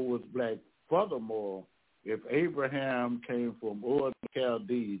we know was black. Furthermore, if Abraham came from Ur of the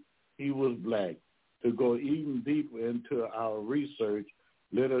Chaldees, he was black. To go even deeper into our research,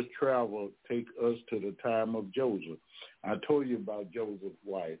 let us take us to the time of Joseph. I told you about Joseph's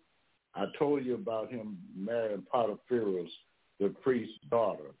wife. I told you about him marrying Potiphar's, the priest's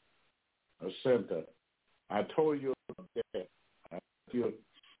daughter, Asenta. I told you about that. I told you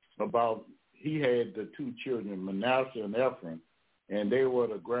about he had the two children, Manasseh and Ephraim, and they were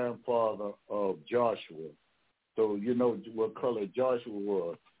the grandfather of Joshua. So you know what color Joshua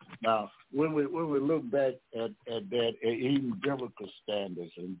was. Now, when we look back at that, even biblical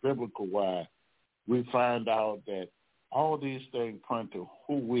standards and biblical wise, we find out that all these things point to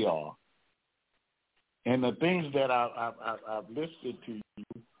who we are. And the things that I've listed to you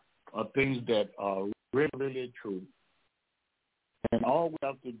are things that are really, really true. And all we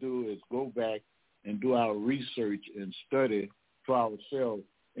have to do is go back and do our research and study for ourselves.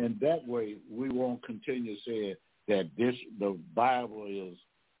 And that way we won't continue saying that the Bible is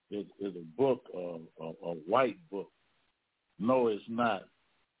a book, a white book. No, it's not.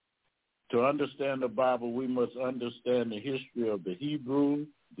 To understand the Bible, we must understand the history of the Hebrews,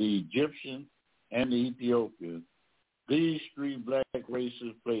 the Egyptians, and the Ethiopians. These three black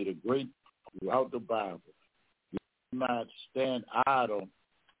races played a great part throughout the Bible. We do not stand idle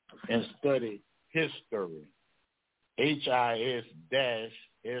and study history. HIS-STORY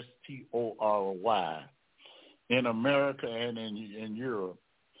in America and in Europe.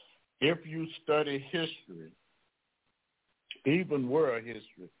 If you study history, even world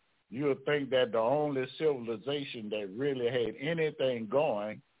history, you'll think that the only civilization that really had anything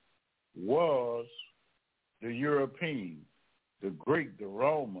going was the Europeans, the Greek, the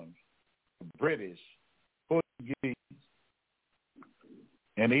Romans, the British, Portuguese,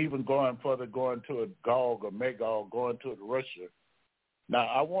 and even going to a Gog or Magog, going to Russia. Now,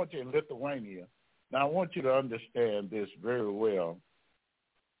 I want you in Lithuania. Now, I want you to understand this very well.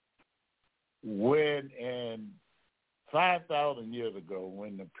 When 5,000 years ago,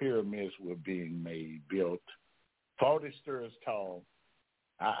 when the pyramids were being built, 40 stories tall,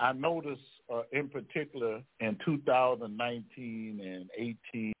 I noticed in particular in 2019 and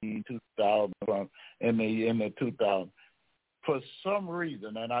 18, 2000, in the 2000, for some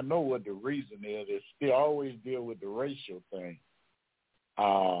reason, and I know what the reason is, they always deal with the racial thing.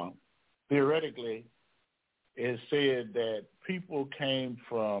 Theoretically, it said that people came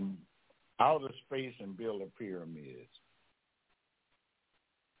from outer space and built the pyramids.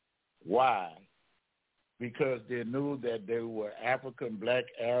 Why? Because they knew that there were black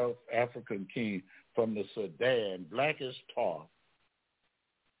African kings from the Sudan, black as tar,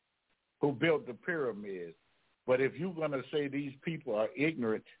 who built the pyramids. But if you're going to say these people are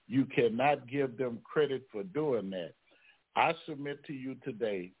ignorant, you cannot give them credit for doing that. I submit to you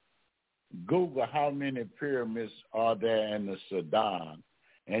today, Google how many pyramids are there in the Sudan,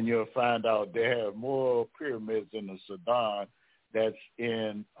 and you'll find out they have more pyramids in the Sudan that's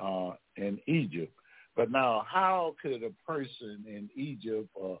in Egypt. But now, how could a person in Egypt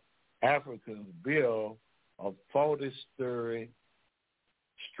or Africans build a 40-story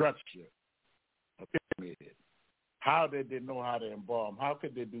structure, a pyramid? How did they know how to embalm? How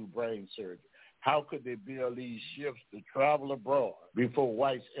could they do brain surgery? How could they build these ships to travel abroad before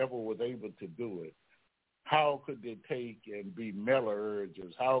whites ever was able to do it? How could they take and be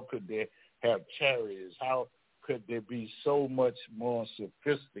metallurgists? How could they have chariots? How could they be so much more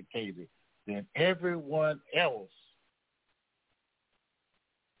sophisticated than everyone else?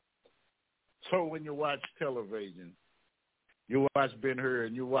 So when you watch television, you watch Ben-Hur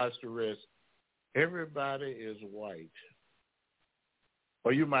and you watch the rest, everybody is white.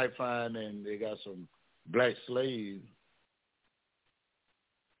 Or you might find, and they got some black slaves.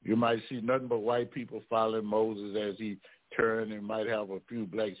 You might see nothing but white people following Moses as he turned, and might have a few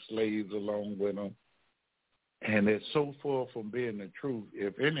black slaves along with him. And it's so far from being the truth.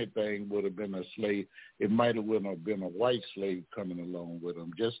 If anything would have been a slave, it might have been a white slave coming along with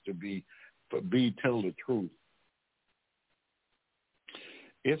him, just to tell the truth.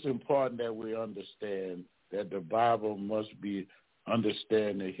 It's important that we understand that the Bible must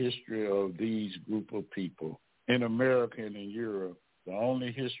understand the history of these group of people. In America and in Europe, the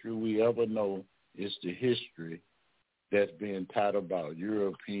only history we ever know is the history that's being taught about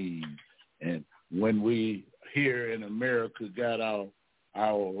Europeans and when we here in America got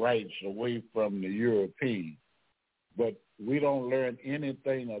our rights away from the Europeans. But we don't learn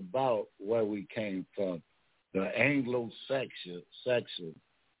anything about where we came from, the Anglo-Saxon.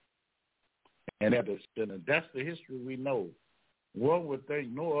 And that's the history we know. One would think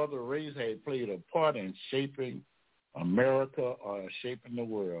no other race had played a part in shaping America or shaping the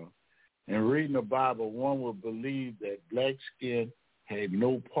world. And reading the Bible, one would believe that black skin had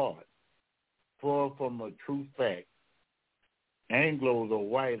no part. Far from a true fact, Anglos or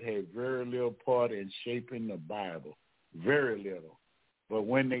white had very little part in shaping the Bible, very little. But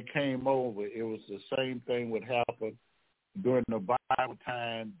when they came over, it was the same thing would happen during the Bible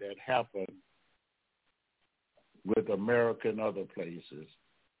time that happened with America and other places.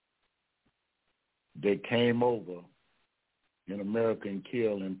 They came over in America and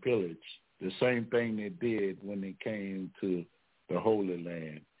killed and pillaged. The same thing they did when they came to the Holy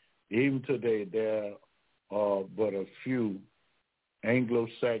Land. Even today, there are but a few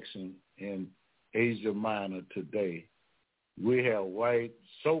Anglo-Saxon in Asia Minor today. We have white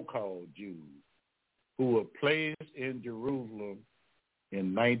so-called Jews who were placed in Jerusalem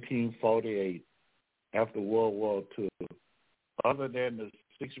in 1948 after World War II. Other than the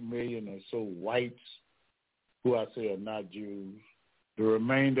 6 million or so whites who I say are not Jews, the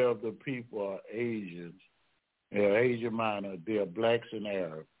remainder of the people are Asians. They're Asia Minor. They are blacks and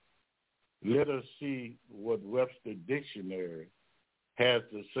Arabs. Let us see what Webster Dictionary has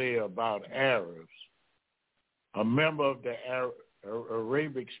to say about Arabs. A member of the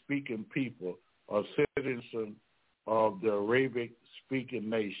Arabic-speaking people, a citizen of the Arabic-speaking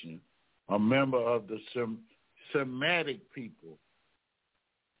nation, a member of the Semitic people,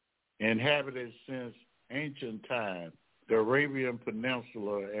 inhabited since ancient times the Arabian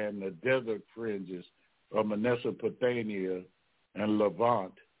Peninsula and the desert fringes of Mesopotamia and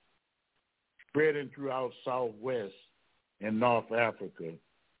Levant, spreading throughout Southwest and North Africa,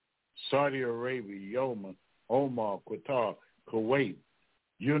 Saudi Arabia, Yemen, Oman, Qatar, Kuwait,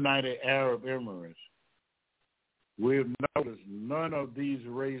 United Arab Emirates. We've noticed none of these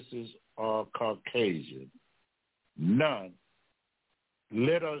races are Caucasian. None.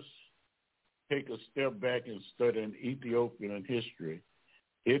 Let us take a step back and study Ethiopian history.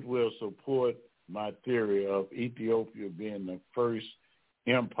 It will support my theory of Ethiopia being the first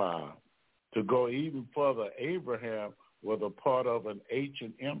empire. To go even further, Abraham was a part of an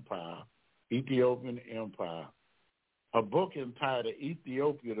ancient empire, Ethiopian Empire. A book entitled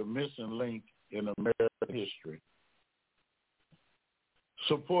Ethiopia, the Missing Link in American History.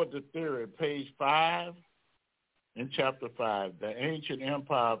 Support the theory, page 5 in chapter 5. The ancient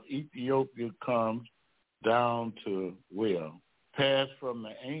empire of Ethiopia comes down to passed from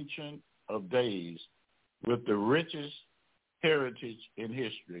the ancient of days with the richest heritage in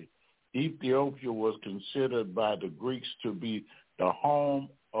history. Ethiopia was considered by the Greeks to be the home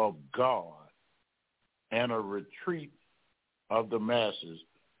of God and a retreat of the masses,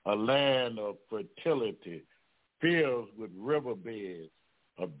 a land of fertility, filled with riverbeds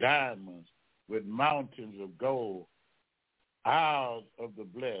of diamonds, with mountains of gold, isles of the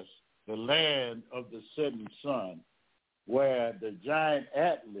blessed, the land of the setting sun, where the giant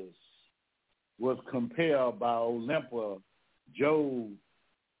Atlas was compelled by Olympus, Jove,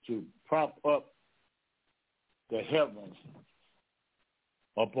 to prop up the heavens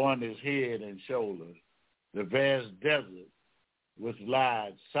upon his head and shoulders. The vast desert, which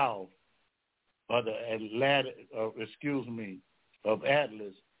lies south of the of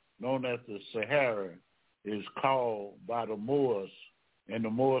Atlas, known as the Sahara, is called by the Moors, and the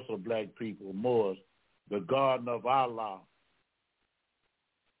Moors are black people, Moors, the garden of Allah,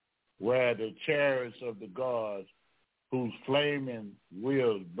 where the chariots of the gods, whose flaming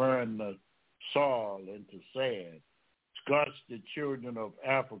wheels burn the soil into sand, scorch the children of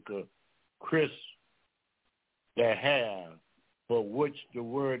Africa, crisp their hair, for which the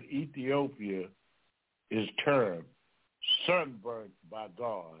word Ethiopia is termed, sunburnt by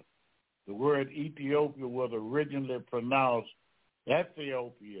God. The word Ethiopia was originally pronounced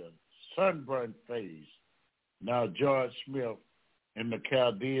Ethiopia, sunburnt face. Now George Smith in the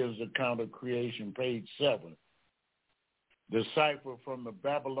Chaldeans' account of creation, page 7, decipher from the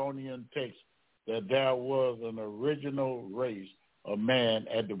Babylonian text that there was an original race of man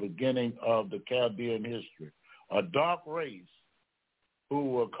at the beginning of the Chaldean history, a dark race who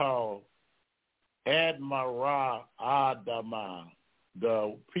were called Admara Adama,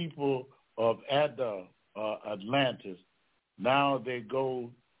 the people of Atlantis. Now they go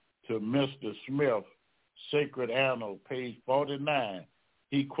to Mr. Smith, Sacred Annal, page 49.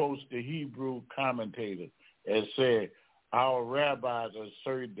 He quotes the Hebrew commentator and said, Our rabbis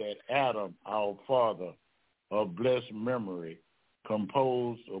assert that Adam, our father of blessed memory,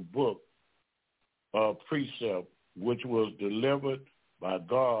 composed a book of precept which was delivered by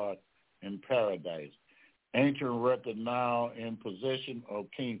God in paradise. Ancient record now in possession of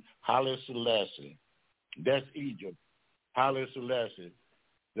King Haile Selassie. That's Egypt. Haile Selassie,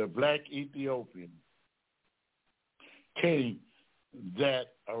 the black Ethiopian king,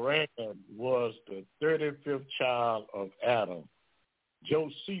 that Aram was the 35th child of Adam.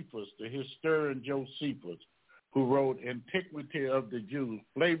 Josephus, the historian Josephus, who wrote Antiquity of the Jews,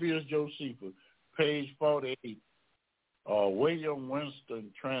 Flavius Josephus, page 48, William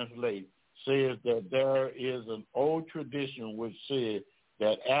Winston translates, says that there is an old tradition which said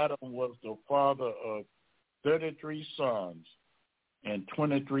that Adam was the father of 33 sons and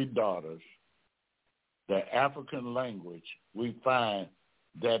 23 daughters. The African language, we find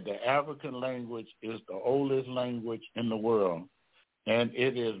that the African language is the oldest language in the world, and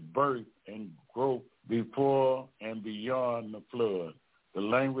it is birth and growth before and beyond the flood. The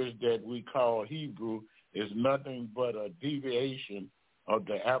language that we call Hebrew is nothing but a deviation of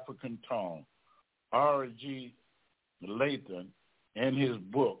the African tongue. R.G. Lathan, in his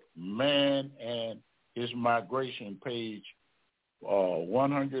book, Man and His Migration, page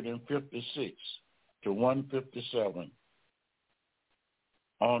 156 to 157,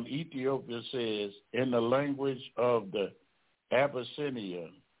 on Ethiopia says, in the language of the Abyssinia,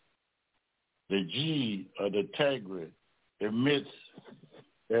 the G of the Tigray admits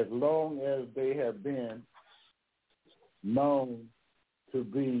that long as they have been known to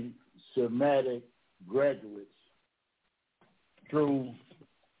be Semitic graduates through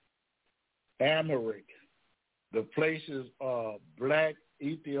Amharic, the places of black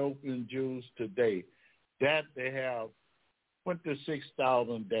Ethiopian Jews today, that they have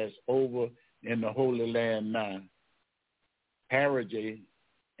 26,000 that's over in the Holy Land now. Harajay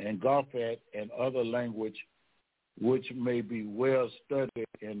and Gophat and other language which may be well studied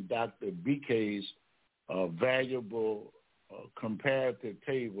in Dr. BK's valuable comparative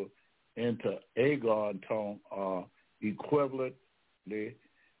table into Agon tongue are equivalently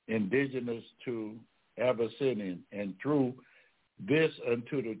indigenous to Abyssinian, and through this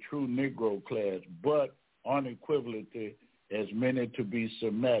unto the true Negro class, but unequivocally as many to be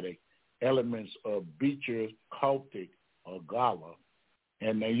Semitic, elements of Beecher, Coptic, or Gala.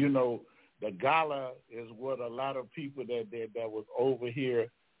 And you know, the Gala is what a lot of people that was over here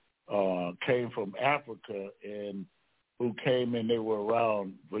came from Africa and who came and they were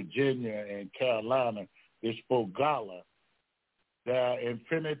around Virginia and Carolina. They spoke Gala. Their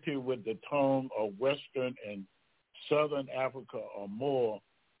infinity with the tongue of Western and Southern Africa are more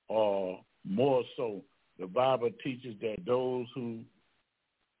so. The Bible teaches that those who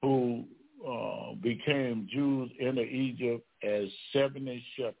became Jews in Egypt as 70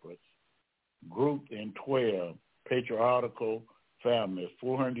 shepherds, grouped in 12 patriarchal families.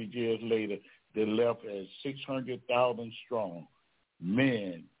 400 years later, they left as 600,000 strong,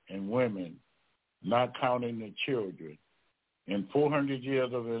 men and women, not counting the children. In 400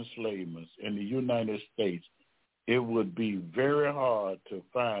 years of enslavement in the United States, it would be very hard to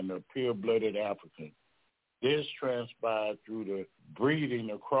find a pure-blooded African. This transpired through the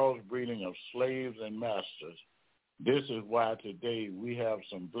crossbreeding of slaves and masters. This is why today we have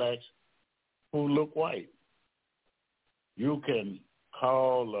some blacks who look white. You can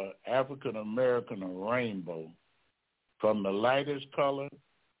call an African American a rainbow, from the lightest color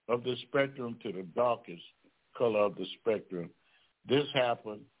of the spectrum to the darkest color of the spectrum. This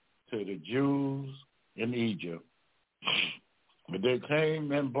happened to the Jews in Egypt. But they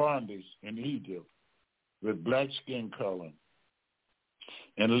came in bondage in Egypt with black skin color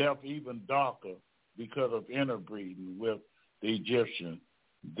and left even darker because of interbreeding with the Egyptians.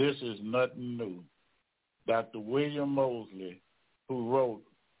 This is nothing new. Dr. William Mosley, who wrote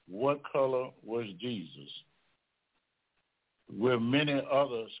What Color Was Jesus?, with many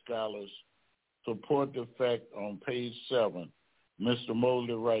other scholars, support the fact on page 7. Mr.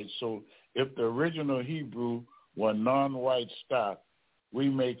 Mosley writes, so if the original Hebrew were non-white stock, we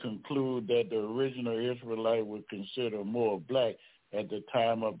may conclude that the original Israelite would consider more black at the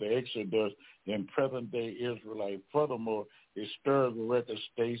time of the Exodus than present-day Israelite. Furthermore, historical record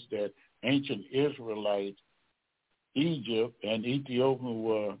states that ancient Israelites, Egypt and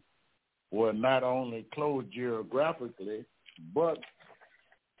Ethiopia were not only close geographically, but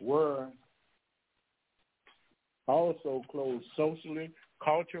were also close socially,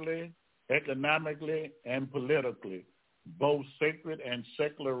 culturally, economically, and politically. Both sacred and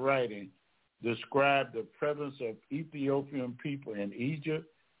secular writing describe the presence of Ethiopian people in Egypt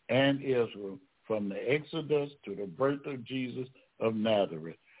and Israel. from the Exodus to the birth of Jesus of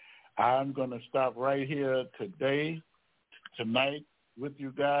Nazareth. I'm going to stop right here tonight with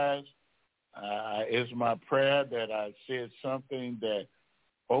you guys. It's my prayer that I said something that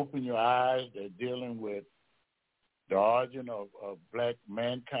opened your eyes, that dealing with the origin of black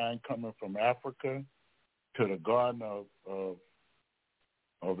mankind coming from Africa to the Garden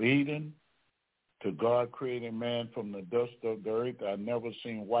of Eden, to God creating man from the dust of the earth. I never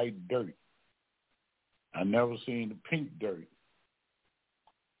seen white dirt. I never seen the pink dirt.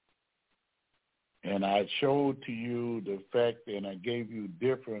 And I showed to you the fact, and I gave you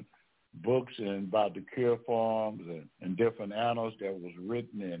different books and about the cure forms and different annals that was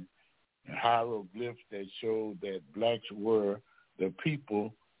written in hieroglyphs that showed that blacks were the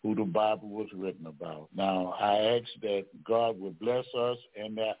people who the Bible was written about. Now, I ask that God would bless us,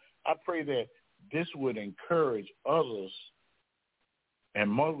 and that I pray that this would encourage others and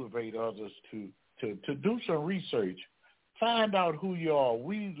motivate others to do some research, find out who you are.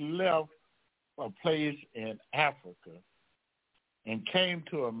 We left a place in Africa and came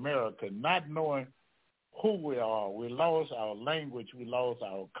to America not knowing who we are. We lost our language. We lost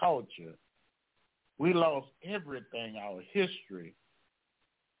our culture. We lost everything, our history.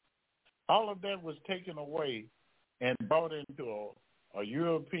 All of that was taken away and brought into a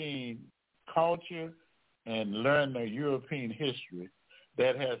European culture and learn the European history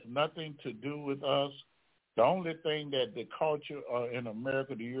that has nothing to do with us. The only thing that the culture in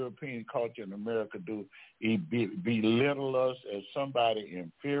America, the European culture in America do, is belittle us as somebody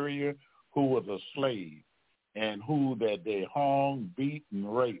inferior who was a slave and who that they hung, beat,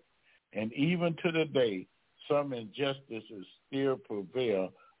 and raped. And even to the day, some injustices still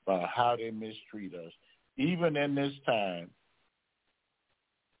prevail by how they mistreat us. Even in this time,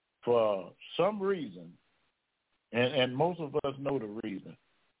 for some reason, and most of us know the reason,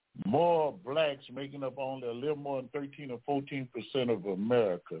 more blacks, making up only a little more than 13 or 14% of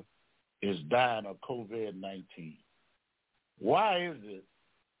America, is dying of COVID-19. Why is it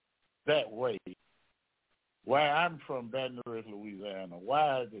that way? Why I'm from Baton Rouge, Louisiana.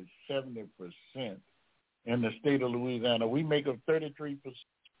 Why is it 70% in the state of Louisiana? We make up 33%,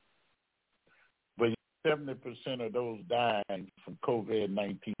 but 70% of those dying from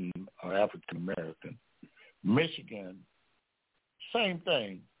COVID-19 are African American. Michigan, same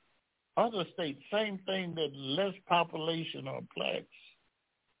thing. Other states, same thing, that less population of blacks,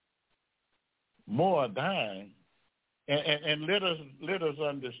 more are dying. And let us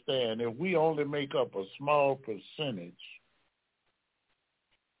understand, if we only make up a small percentage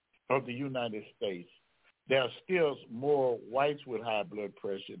of the United States, there are still more whites with high blood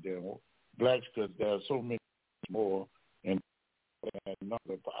pressure than blacks, because there are so many more, and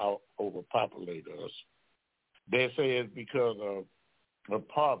number overpopulate us. They say it's because of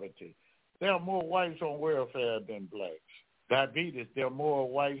poverty. There are more whites on welfare than blacks. Diabetes, there are more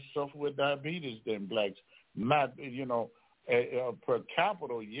whites suffer with diabetes than blacks. Not, per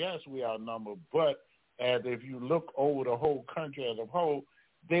capita, yes, we outnumber, but as if you look over the whole country as a whole,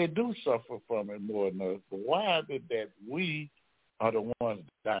 they do suffer from it more than us. But why is it that we are the ones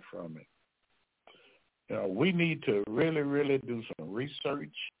that die from it? We need to really, really do some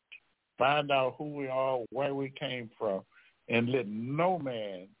research, find out who we are, where we came from, and let no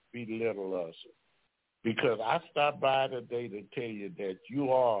man belittle us. Because I stopped by today to tell you that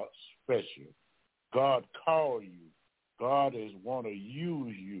you are special. God called you. God is want to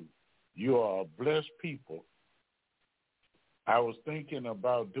use you. You are a blessed people. I was thinking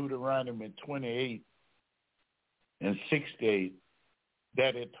about Deuteronomy 28 and 68,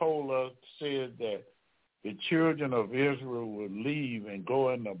 that it told us, said that the children of Israel would leave and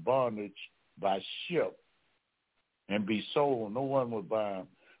go into bondage by ship and be sold. No one would buy them,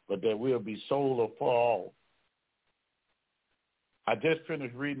 but that we'll be sold or far off. I just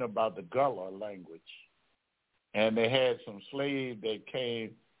finished reading about the Gullah language, and they had some slaves that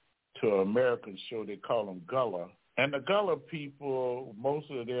came to an American show. They call them Gullah. And the Gullah people,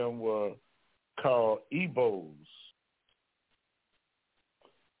 most of them were called Igbos.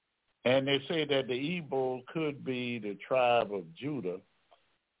 And they say that the Igbos could be the tribe of Judah,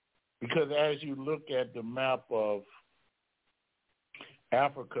 because as you look at the map of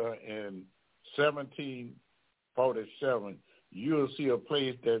Africa in 1747, you'll see a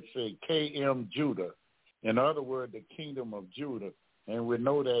place that says KM Judah. In other words, the kingdom of Judah. And we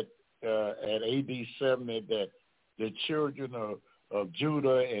know that at AD 70 that the children of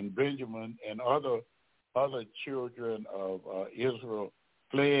Judah and Benjamin and other children of Israel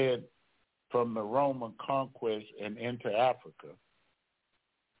fled from the Roman conquest and into Africa.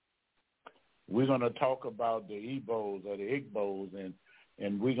 We're going to talk about the Igbos or the Igbos, and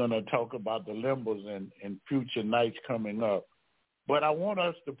and we're going to talk about the limbers in future nights coming up. But I want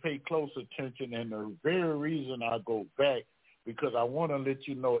us to pay close attention, and the very reason I go back, because I want to let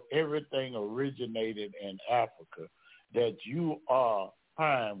you know everything originated in Africa, that you are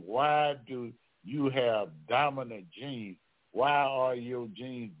prime. Why do you have dominant genes? Why are your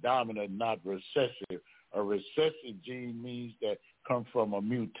genes dominant, not recessive? A recessive gene means that come from a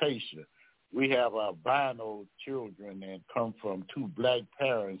mutation. We have albino children and come from two black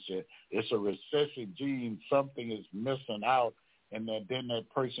parents. It's a recessive gene. Something is missing out, and then that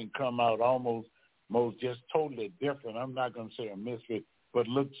person come out almost just totally different. I'm not going to say a misfit, but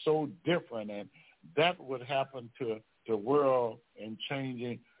look so different. And that would happen to the world and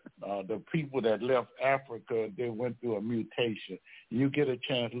changing the people that left Africa. They went through a mutation. You get a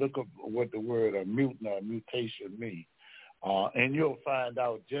chance, look up what the word a mutant or a mutation means. And you'll find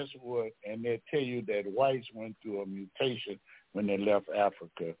out just what, and they'll tell you that whites went through a mutation when they left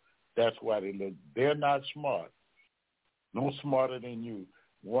Africa. That's why they're not smart. No smarter than you.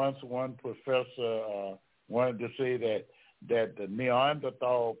 Once one professor wanted to say that the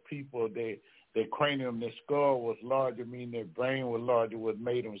Neanderthal people, their cranium, their skull was larger, meaning their brain was larger, what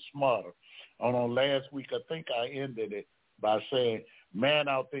made them smarter. On last week, I think I ended it by saying, man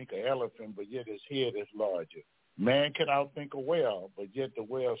outthink an elephant, but yet his head is larger. Man can outthink a whale, but yet the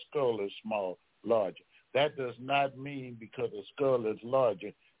whale's skull is larger. That does not mean because the skull is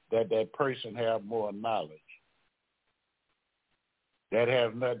larger that person have more knowledge. That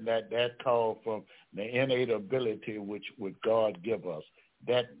has nothing, that called from the innate ability which would God give us.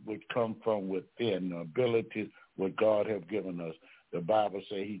 That would come from within, the abilities what God have given us. The Bible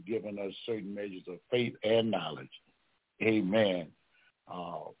says he's given us certain measures of faith and knowledge. Amen.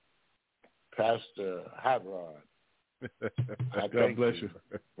 Pastor Havrod, I God bless you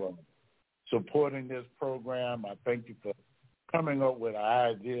for supporting this program. I thank you for coming up with an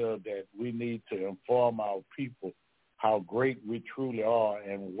idea that we need to inform our people how great we truly are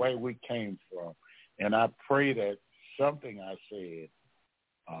and where we came from. And I pray that something I said,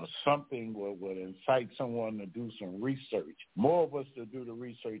 something will incite someone to do some research. More of us to do the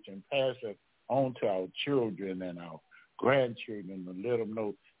research and pass it on to our children and our grandchildren and let them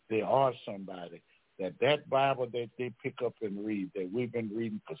know they are somebody. That Bible that they pick up and read, that we've been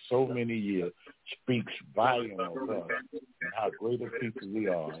reading for so many years, speaks volume of us and how great a people we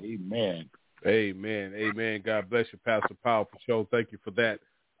are. Amen. Amen. Amen. God bless you, Pastor. Powerful show. Thank you for that.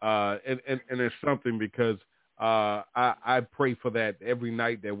 And it's something because I pray for that every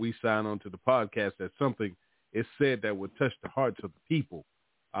night that we sign on to the podcast, that something is said that would touch the hearts of the people,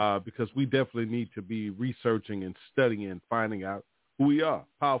 because we definitely need to be researching and studying and finding out who we are.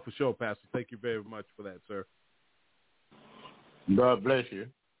 Powerful show, Pastor. Thank you very much for that, sir. God bless you.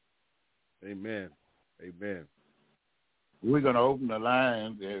 Amen. Amen. We're going to open the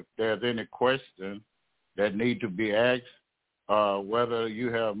lines if there's any questions that need to be asked, whether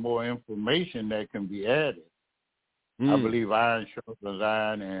you have more information that can be added. I believe iron sharpens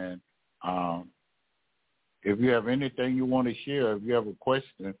iron, and if you have anything you want to share, if you have a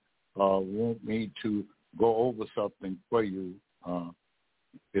question, want me to go over something for you,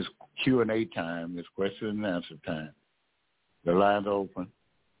 it's Q&A time. It's question and answer time. The line's open.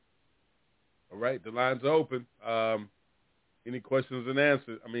 All right, the line's open. Any questions and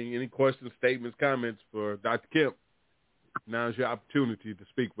answers? Any questions, statements, comments for Dr. Kemp? Now's your opportunity to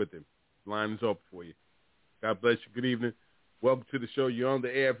speak with him. The line is open for you. God bless you. Good evening. Welcome to the show. You're on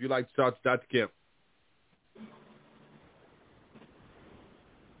the air if you'd like to talk to Dr. Kemp.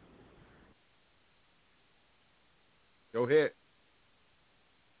 Go ahead.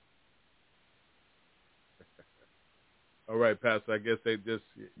 All right, Pastor, I guess they just,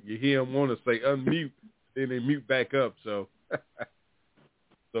 you hear them want to say unmute, then they mute back up, so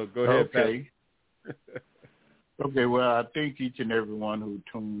so go ahead, okay. Pastor. Okay, well, I thank each and every one who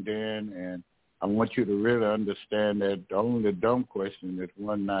tuned in, and I want you to really understand that the only dumb question is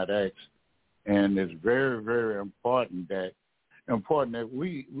one not asked, and it's very, very important that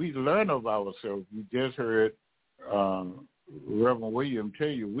we learn of ourselves. You just heard Reverend William tell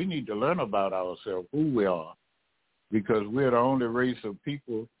you we need to learn about ourselves, who we are, because we're the only race of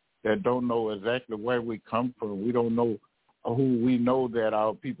people that don't know exactly where we come from. We don't know who we know that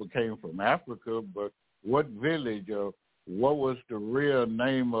our people came from Africa, but what village or what was the real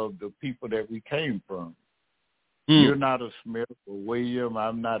name of the people that we came from. You're not a Smith or William.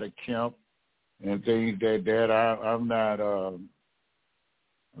 I'm not a Kemp and things like that. I'm not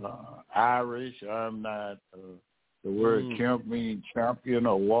Irish. I'm not the word Kemp means champion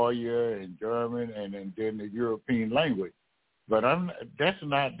or warrior in German and then the European language. But that's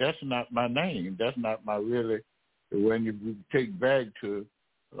not my name. That's not my really when you take back to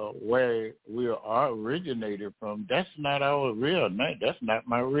where we are originated from, that's not our real name. That's not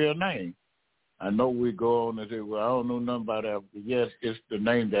my real name. I know we go on and say, well, I don't know nothing about that. Yes, it's the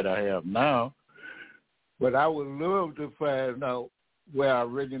name that I have now. But I would love to find out where I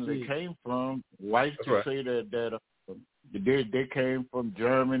originally came from. Whites say that they came from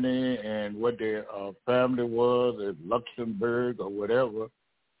Germany and what their family was at Luxembourg or whatever.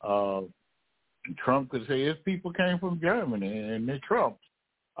 Trump could say his people came from Germany and they're Trumps.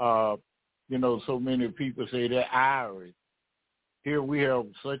 So many people say they're Irish. Here we have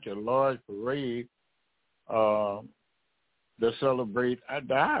such a large parade to celebrate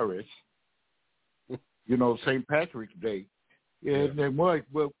the Irish. St. Patrick's Day. Yeah,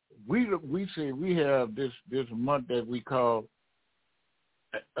 but we say we have this month that we call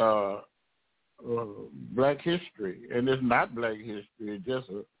Black History, and it's not Black History. It's just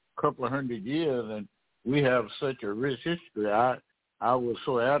a couple of 100 years, and we have such a rich history. I was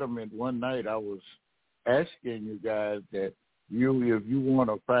so adamant one night. I was asking you guys that if you want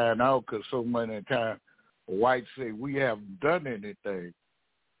to find out, because so many times whites say we haven't done anything.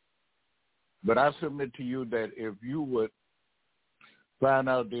 But I submit to you that if you would find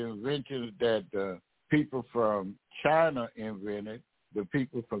out the inventions that the people from China invented, the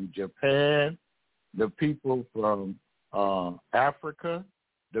people from Japan, the people from Africa,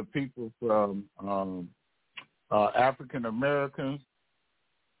 the people from African Americans,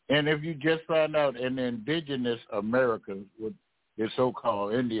 and if you just find out an indigenous Americans, with the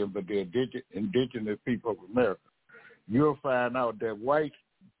so-called Indian, but the indigenous people of America, you'll find out that whites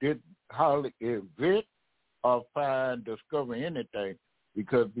did hardly invent or discover anything,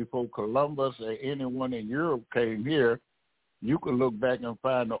 because before Columbus or anyone in Europe came here, you can look back and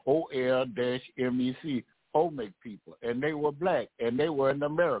find the OL-MEC, Olmec people, and they were black, and they were in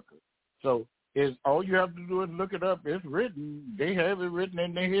America. So all you have to do is look it up. It's written. They have it written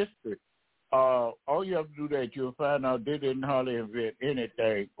in their history. All you have to do that, you'll find out they didn't hardly invent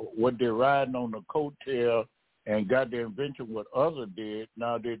anything. What they're riding on the coattail and got the invention what others did.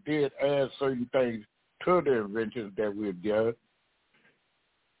 Now, they did add certain things to the inventions that we've done.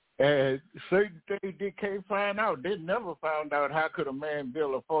 And certain things they can't find out. They never found out how could a man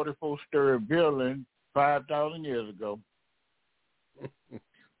build a 44-story building 5,000 years ago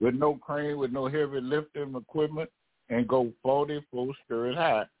with no crane, with no heavy lifting equipment, and go 44 stories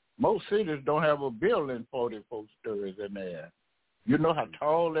high. Most cities don't have a building 44 stories in there. You know how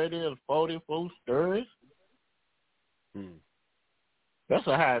tall that is, 44 stories? That's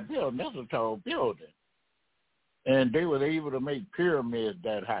a high building. That's a tall building. And they were able to make pyramids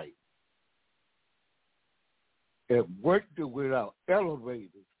that height. It worked without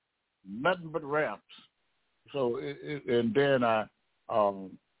elevators, nothing but ramps. So, and then a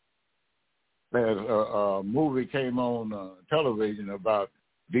movie came on television about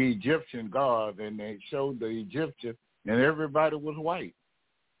the Egyptian gods, and they showed the Egyptian, and everybody was white.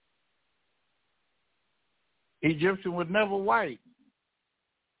 Egyptian was never white.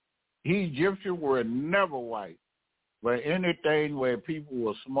 Egyptians were never white. But anything where people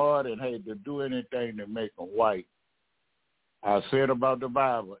were smart and had to do anything to make them white. I said about the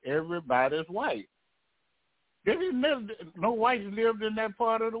Bible, everybody's white. No whites lived in that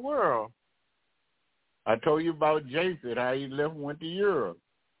part of the world. I told you about Japheth, how he left and went to Europe.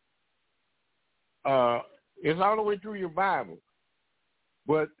 It's all the way through your Bible.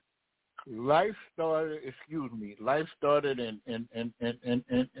 But life started in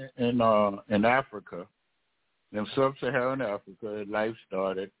Africa, in sub-Saharan Africa. Life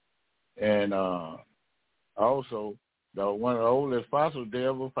started, and also one of the oldest fossils they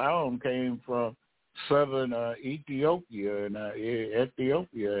ever found came from southern Ethiopia,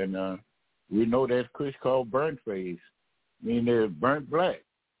 and we know that kush called burnt face, meaning they're burnt black.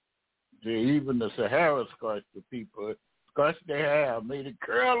 Even the Sahara scorched the people. Scorched their hair, made it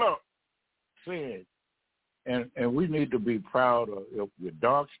curl up. Sin. And we need to be proud of, if you're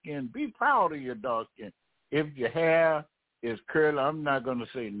dark skinned, be proud of your dark skin. If your hair is curly, I'm not going to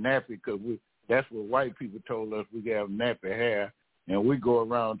say nappy, because that's what white people told us, we have nappy hair, and we go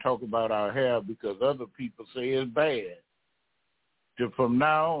around talk about our hair because other people say it's bad. From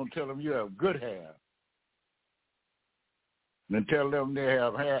now on, tell them you have good hair. And tell them they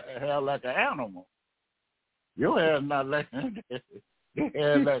have hair like an animal. Your hair is not like your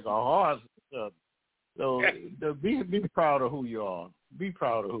hair is like a horse. So be proud of who you are. Be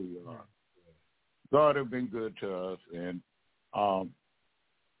proud of who you are. God has been good to us, and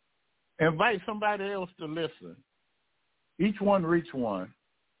invite somebody else to listen. Each one reach one.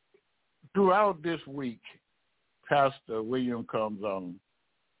 Throughout this week, Pastor William comes on,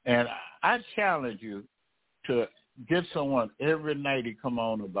 and I challenge you to get someone every night. He come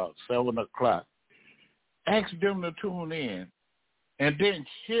on about 7 o'clock. Ask them to tune in, and then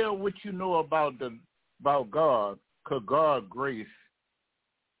share what you know about God. Cause God's grace,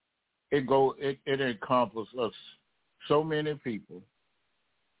 it encompasses us so many people.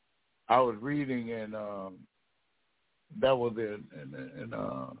 I was reading in that was in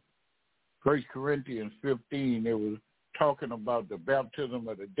 1 Corinthians 15. It was talking about the baptism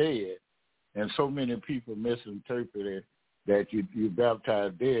of the dead, and so many people misinterpreted that you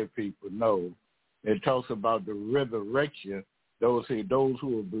baptize dead people. No, it talks about the resurrection. Those who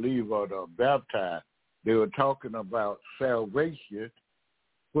will believe or are baptized. They were talking about salvation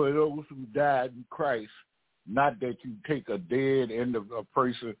for those who died in Christ. Not that you take a dead a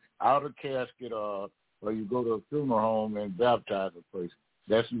person out of casket or you go to a funeral home and baptize a person.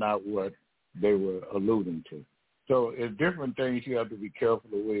 That's not what they were alluding to. So it's different things you have to be careful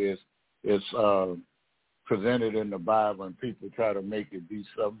the way it's presented in the Bible, and people try to make it be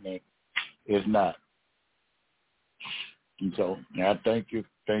something that it's not. And so I thank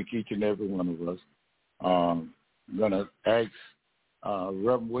each and every one of us. I'm going to ask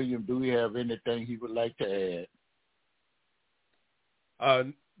Reverend William, do we have anything he would like to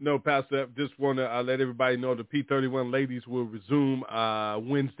add? No, Pastor, I just want to let everybody know the P31 ladies will resume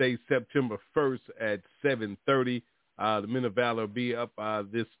Wednesday, September 1st at 7:30. The Men of Valor will be up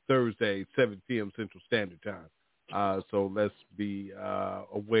this Thursday, 7 p.m. Central Standard Time. So let's be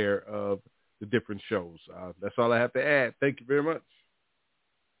aware of the different shows. That's all I have to add. Thank you very much.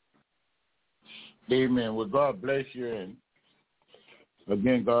 Amen. Well, God bless you. And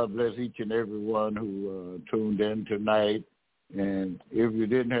again, God bless each and every one who tuned in tonight. And if you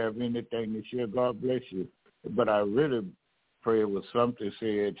didn't have anything to share, God bless you. But I really pray it was something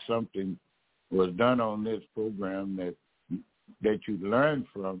said, something was done on this program that you learned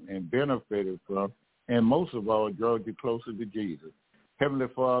from and benefited from, and most of all, draw you closer to Jesus. Heavenly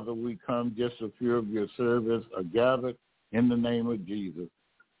Father, we come, just a few of your servants are gathered in the name of Jesus.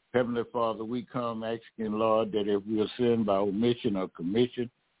 Heavenly Father, we come asking, Lord, that if we are sinned by omission or commission,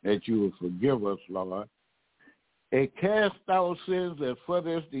 that you will forgive us, Lord. And cast our sins as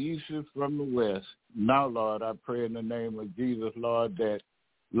further as the east is from the west. Now, Lord, I pray in the name of Jesus, Lord, that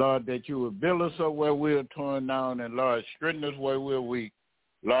you will build us up where we are torn down, and, Lord, strengthen us where we're weak.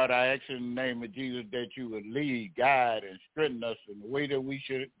 Lord, I ask in the name of Jesus that you would lead, guide, and strengthen us in the way that we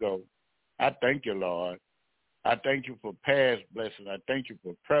should go. I thank you, Lord. I thank you for past blessings. I thank you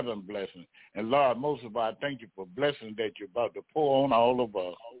for present blessings. And, Lord, most of all, I thank you for blessings that you're about to pour on all of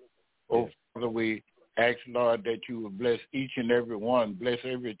us. Oh, Father, we ask, Lord, that you would bless each and every one, bless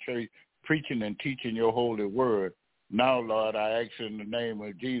every church preaching and teaching your holy word. Now, Lord, I ask in the name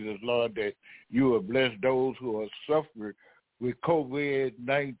of Jesus, Lord, that you will bless those who are suffering with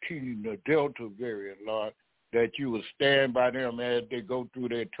COVID-19, the Delta variant, Lord, that you will stand by them as they go through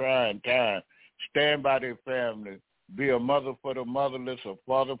their trying time. Stand by their family. Be a mother for the motherless, a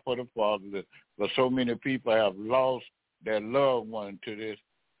father for the fatherless. For so many people have lost their loved one to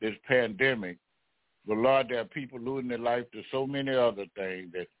this pandemic. But, Lord, there are people losing their life to so many other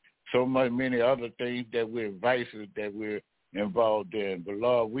things, many other things that we're vices that we're involved in. But,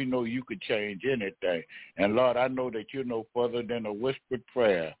 Lord, we know you could change anything. And, Lord, I know that you're no further than a whispered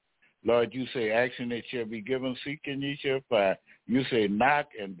prayer. Lord, you say, asking it shall be given, seeking ye shall find. You say, knock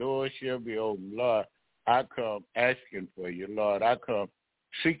and doors shall be open. Lord, I come asking for you. Lord, I come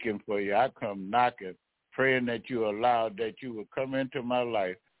seeking for you. I come knocking, praying that you allow that you will come into my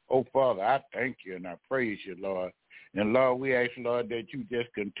life. Oh, Father, I thank you and I praise you, Lord. And, Lord, we ask, Lord, that you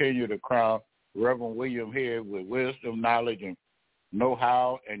just continue to crown Reverend William here with wisdom, knowledge, and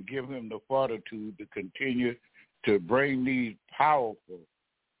know-how, and give him the fortitude to continue to bring these powerful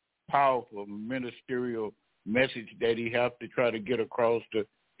ministerial message that he has to try to get across to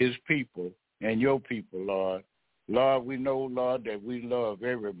his people and your people, Lord. Lord, we know, Lord, that we love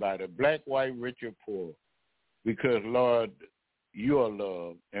everybody, black, white, rich, or poor, because, Lord, you are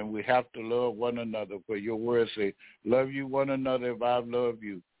love, and we have to love one another. For your word say, love you one another if I love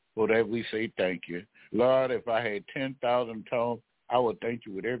you. For that we say thank you. Lord, if I had 10,000 tongues, I would thank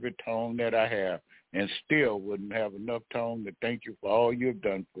you with every tongue that I have, and still wouldn't have enough tongue to thank you for all you've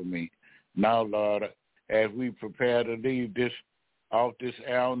done for me. Now, Lord, as we prepare to leave off this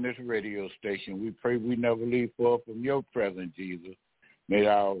air on this radio station, we pray we never leave far from your presence, Jesus. May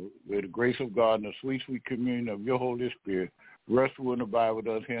the grace of God and the sweet, sweet communion of your Holy Spirit rest in the Bible with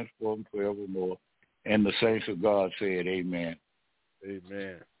us henceforth and forevermore. And the saints of God said, amen.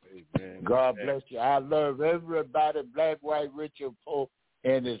 Amen. Amen. God bless you. I love everybody, black, white, rich, or poor,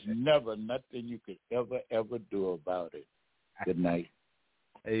 and there's never nothing you could ever do about it. Good night.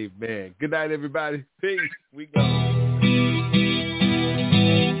 Amen. Good night, everybody. Peace. We go.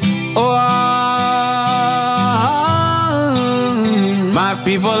 Oh, my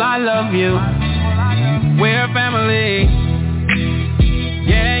people, I love you. We're family.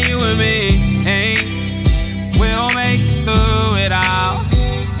 Yeah, you and me. Hey, we'll make it through it all.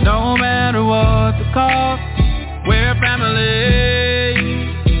 No matter what the cost. We're family.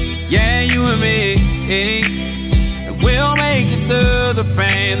 Yeah, you and me. Hey, we'll make it through the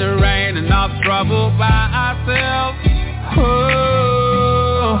pain, the rain, and all the trouble by ourselves.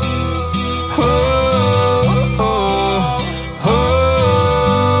 Oh, oh, oh, oh.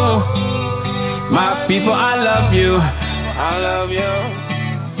 My people, I love you. I love you.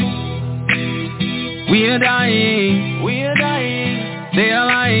 We are dying. We are dying. They are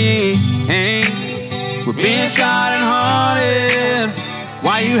lying. Hey. We're being shot and haunted.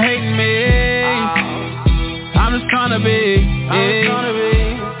 Why you hating me? I'm just trying to be.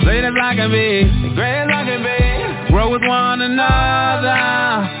 Great as I can be. Great as I can be. Grow with one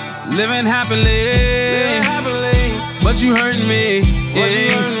another. Living happily. But you hurting me.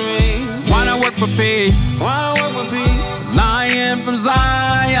 Why not work for peace? Lion from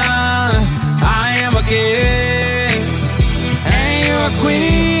Zion. I am a king. And you're a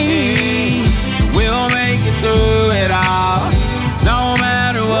queen. We'll make it through it all. No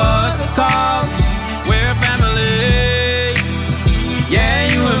matter what the cost. We're family. Yeah,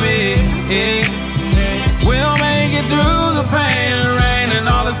 you and me. We'll make it through the pain and rain and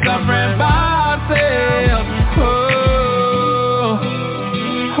all the suffering by ourselves. Oh,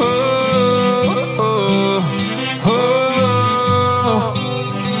 oh, oh, oh.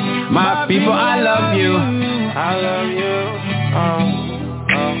 My people, I love you. I love you.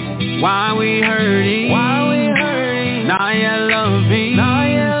 Why we hurting? Now you're loving. Now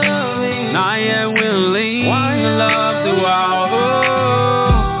you're willing. Love to all. Oh.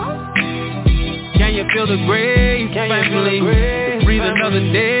 Can you feel the grace, family? To breathe another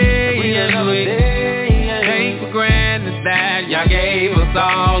day. Take for granted that y'all gave us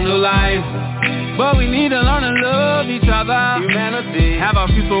all new life. But we need to learn to love each other. Humanity. Have a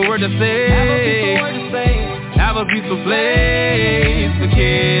peaceful word to say. Have a peaceful place for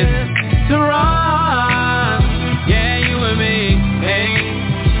kids to run. Yeah, you and me. Hey,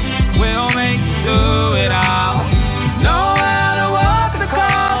 we'll make it through it all. No matter what the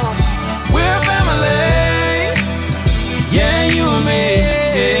cost. We're family. Yeah, you and me.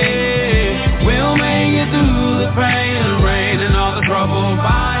 Hey, we'll make it through the pain and rain and all the trouble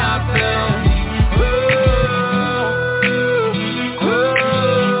by ourselves.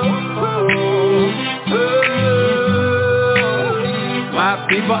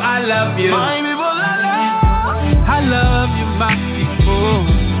 People, I love you. My people, I love you, my people.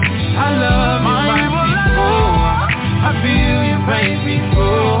 I love you, my people. I feel your pain,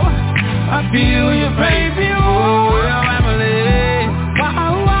 people. I feel your pain, people. We're family.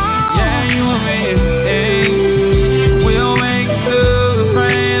 Yeah, you and me. Hey. We'll make it through the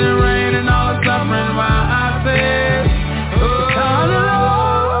pain and rain and all the suffering while I say, it's time to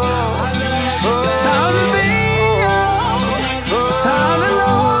love. It's time to be.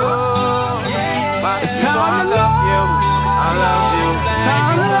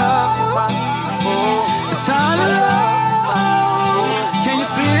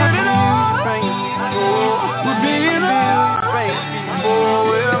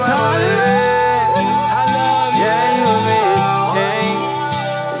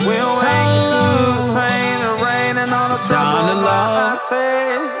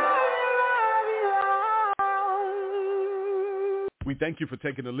 We thank you for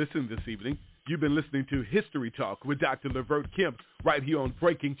taking a listen this evening. You've been listening to History Talk with Dr. Levert Kemp right here on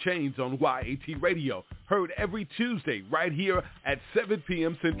Breaking Chains on YAT Radio. Heard every Tuesday right here at 7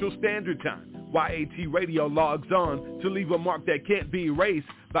 p.m. Central Standard Time. YAT Radio logs on to leave a mark that can't be erased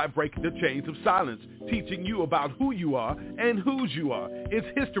by breaking the chains of silence, teaching you about who you are and whose you are. It's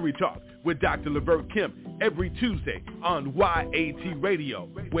History Talk with Dr. Levert Kemp every Tuesday on YAT Radio,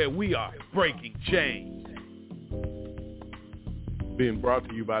 where we are breaking chains. Being brought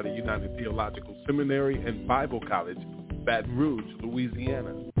to you by the United Theological Seminary and Bible College, Baton Rouge,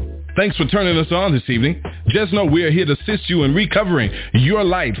 Louisiana. Thanks for turning us on this evening. Just know we are here to assist you in recovering your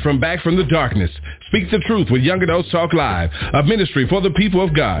light from back from the darkness. Speak the truth with Young Adults Talk Live, a ministry for the people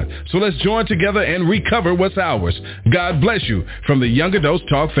of God. So let's join together and recover what's ours. God bless you from the Young Adults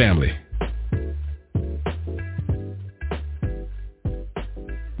Talk family.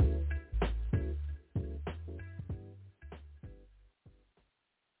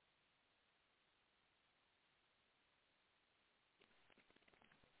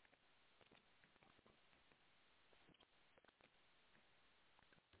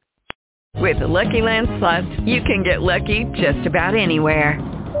 With the Lucky Land Slots, you can get lucky just about anywhere.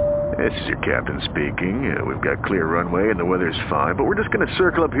 This is your captain speaking. We've got clear runway and the weather's fine, but we're just going to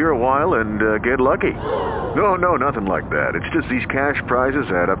circle up here a while and get lucky. No, nothing like that. It's just these cash prizes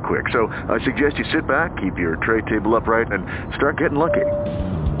add up quick. So I suggest you sit back, keep your tray table upright, and start getting lucky.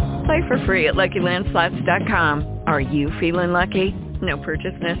 Play for free at LuckyLandSlots.com. Are you feeling lucky? No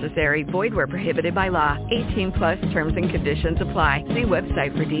purchase necessary. Void where prohibited by law. 18+ terms and conditions apply. See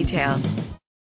website for details.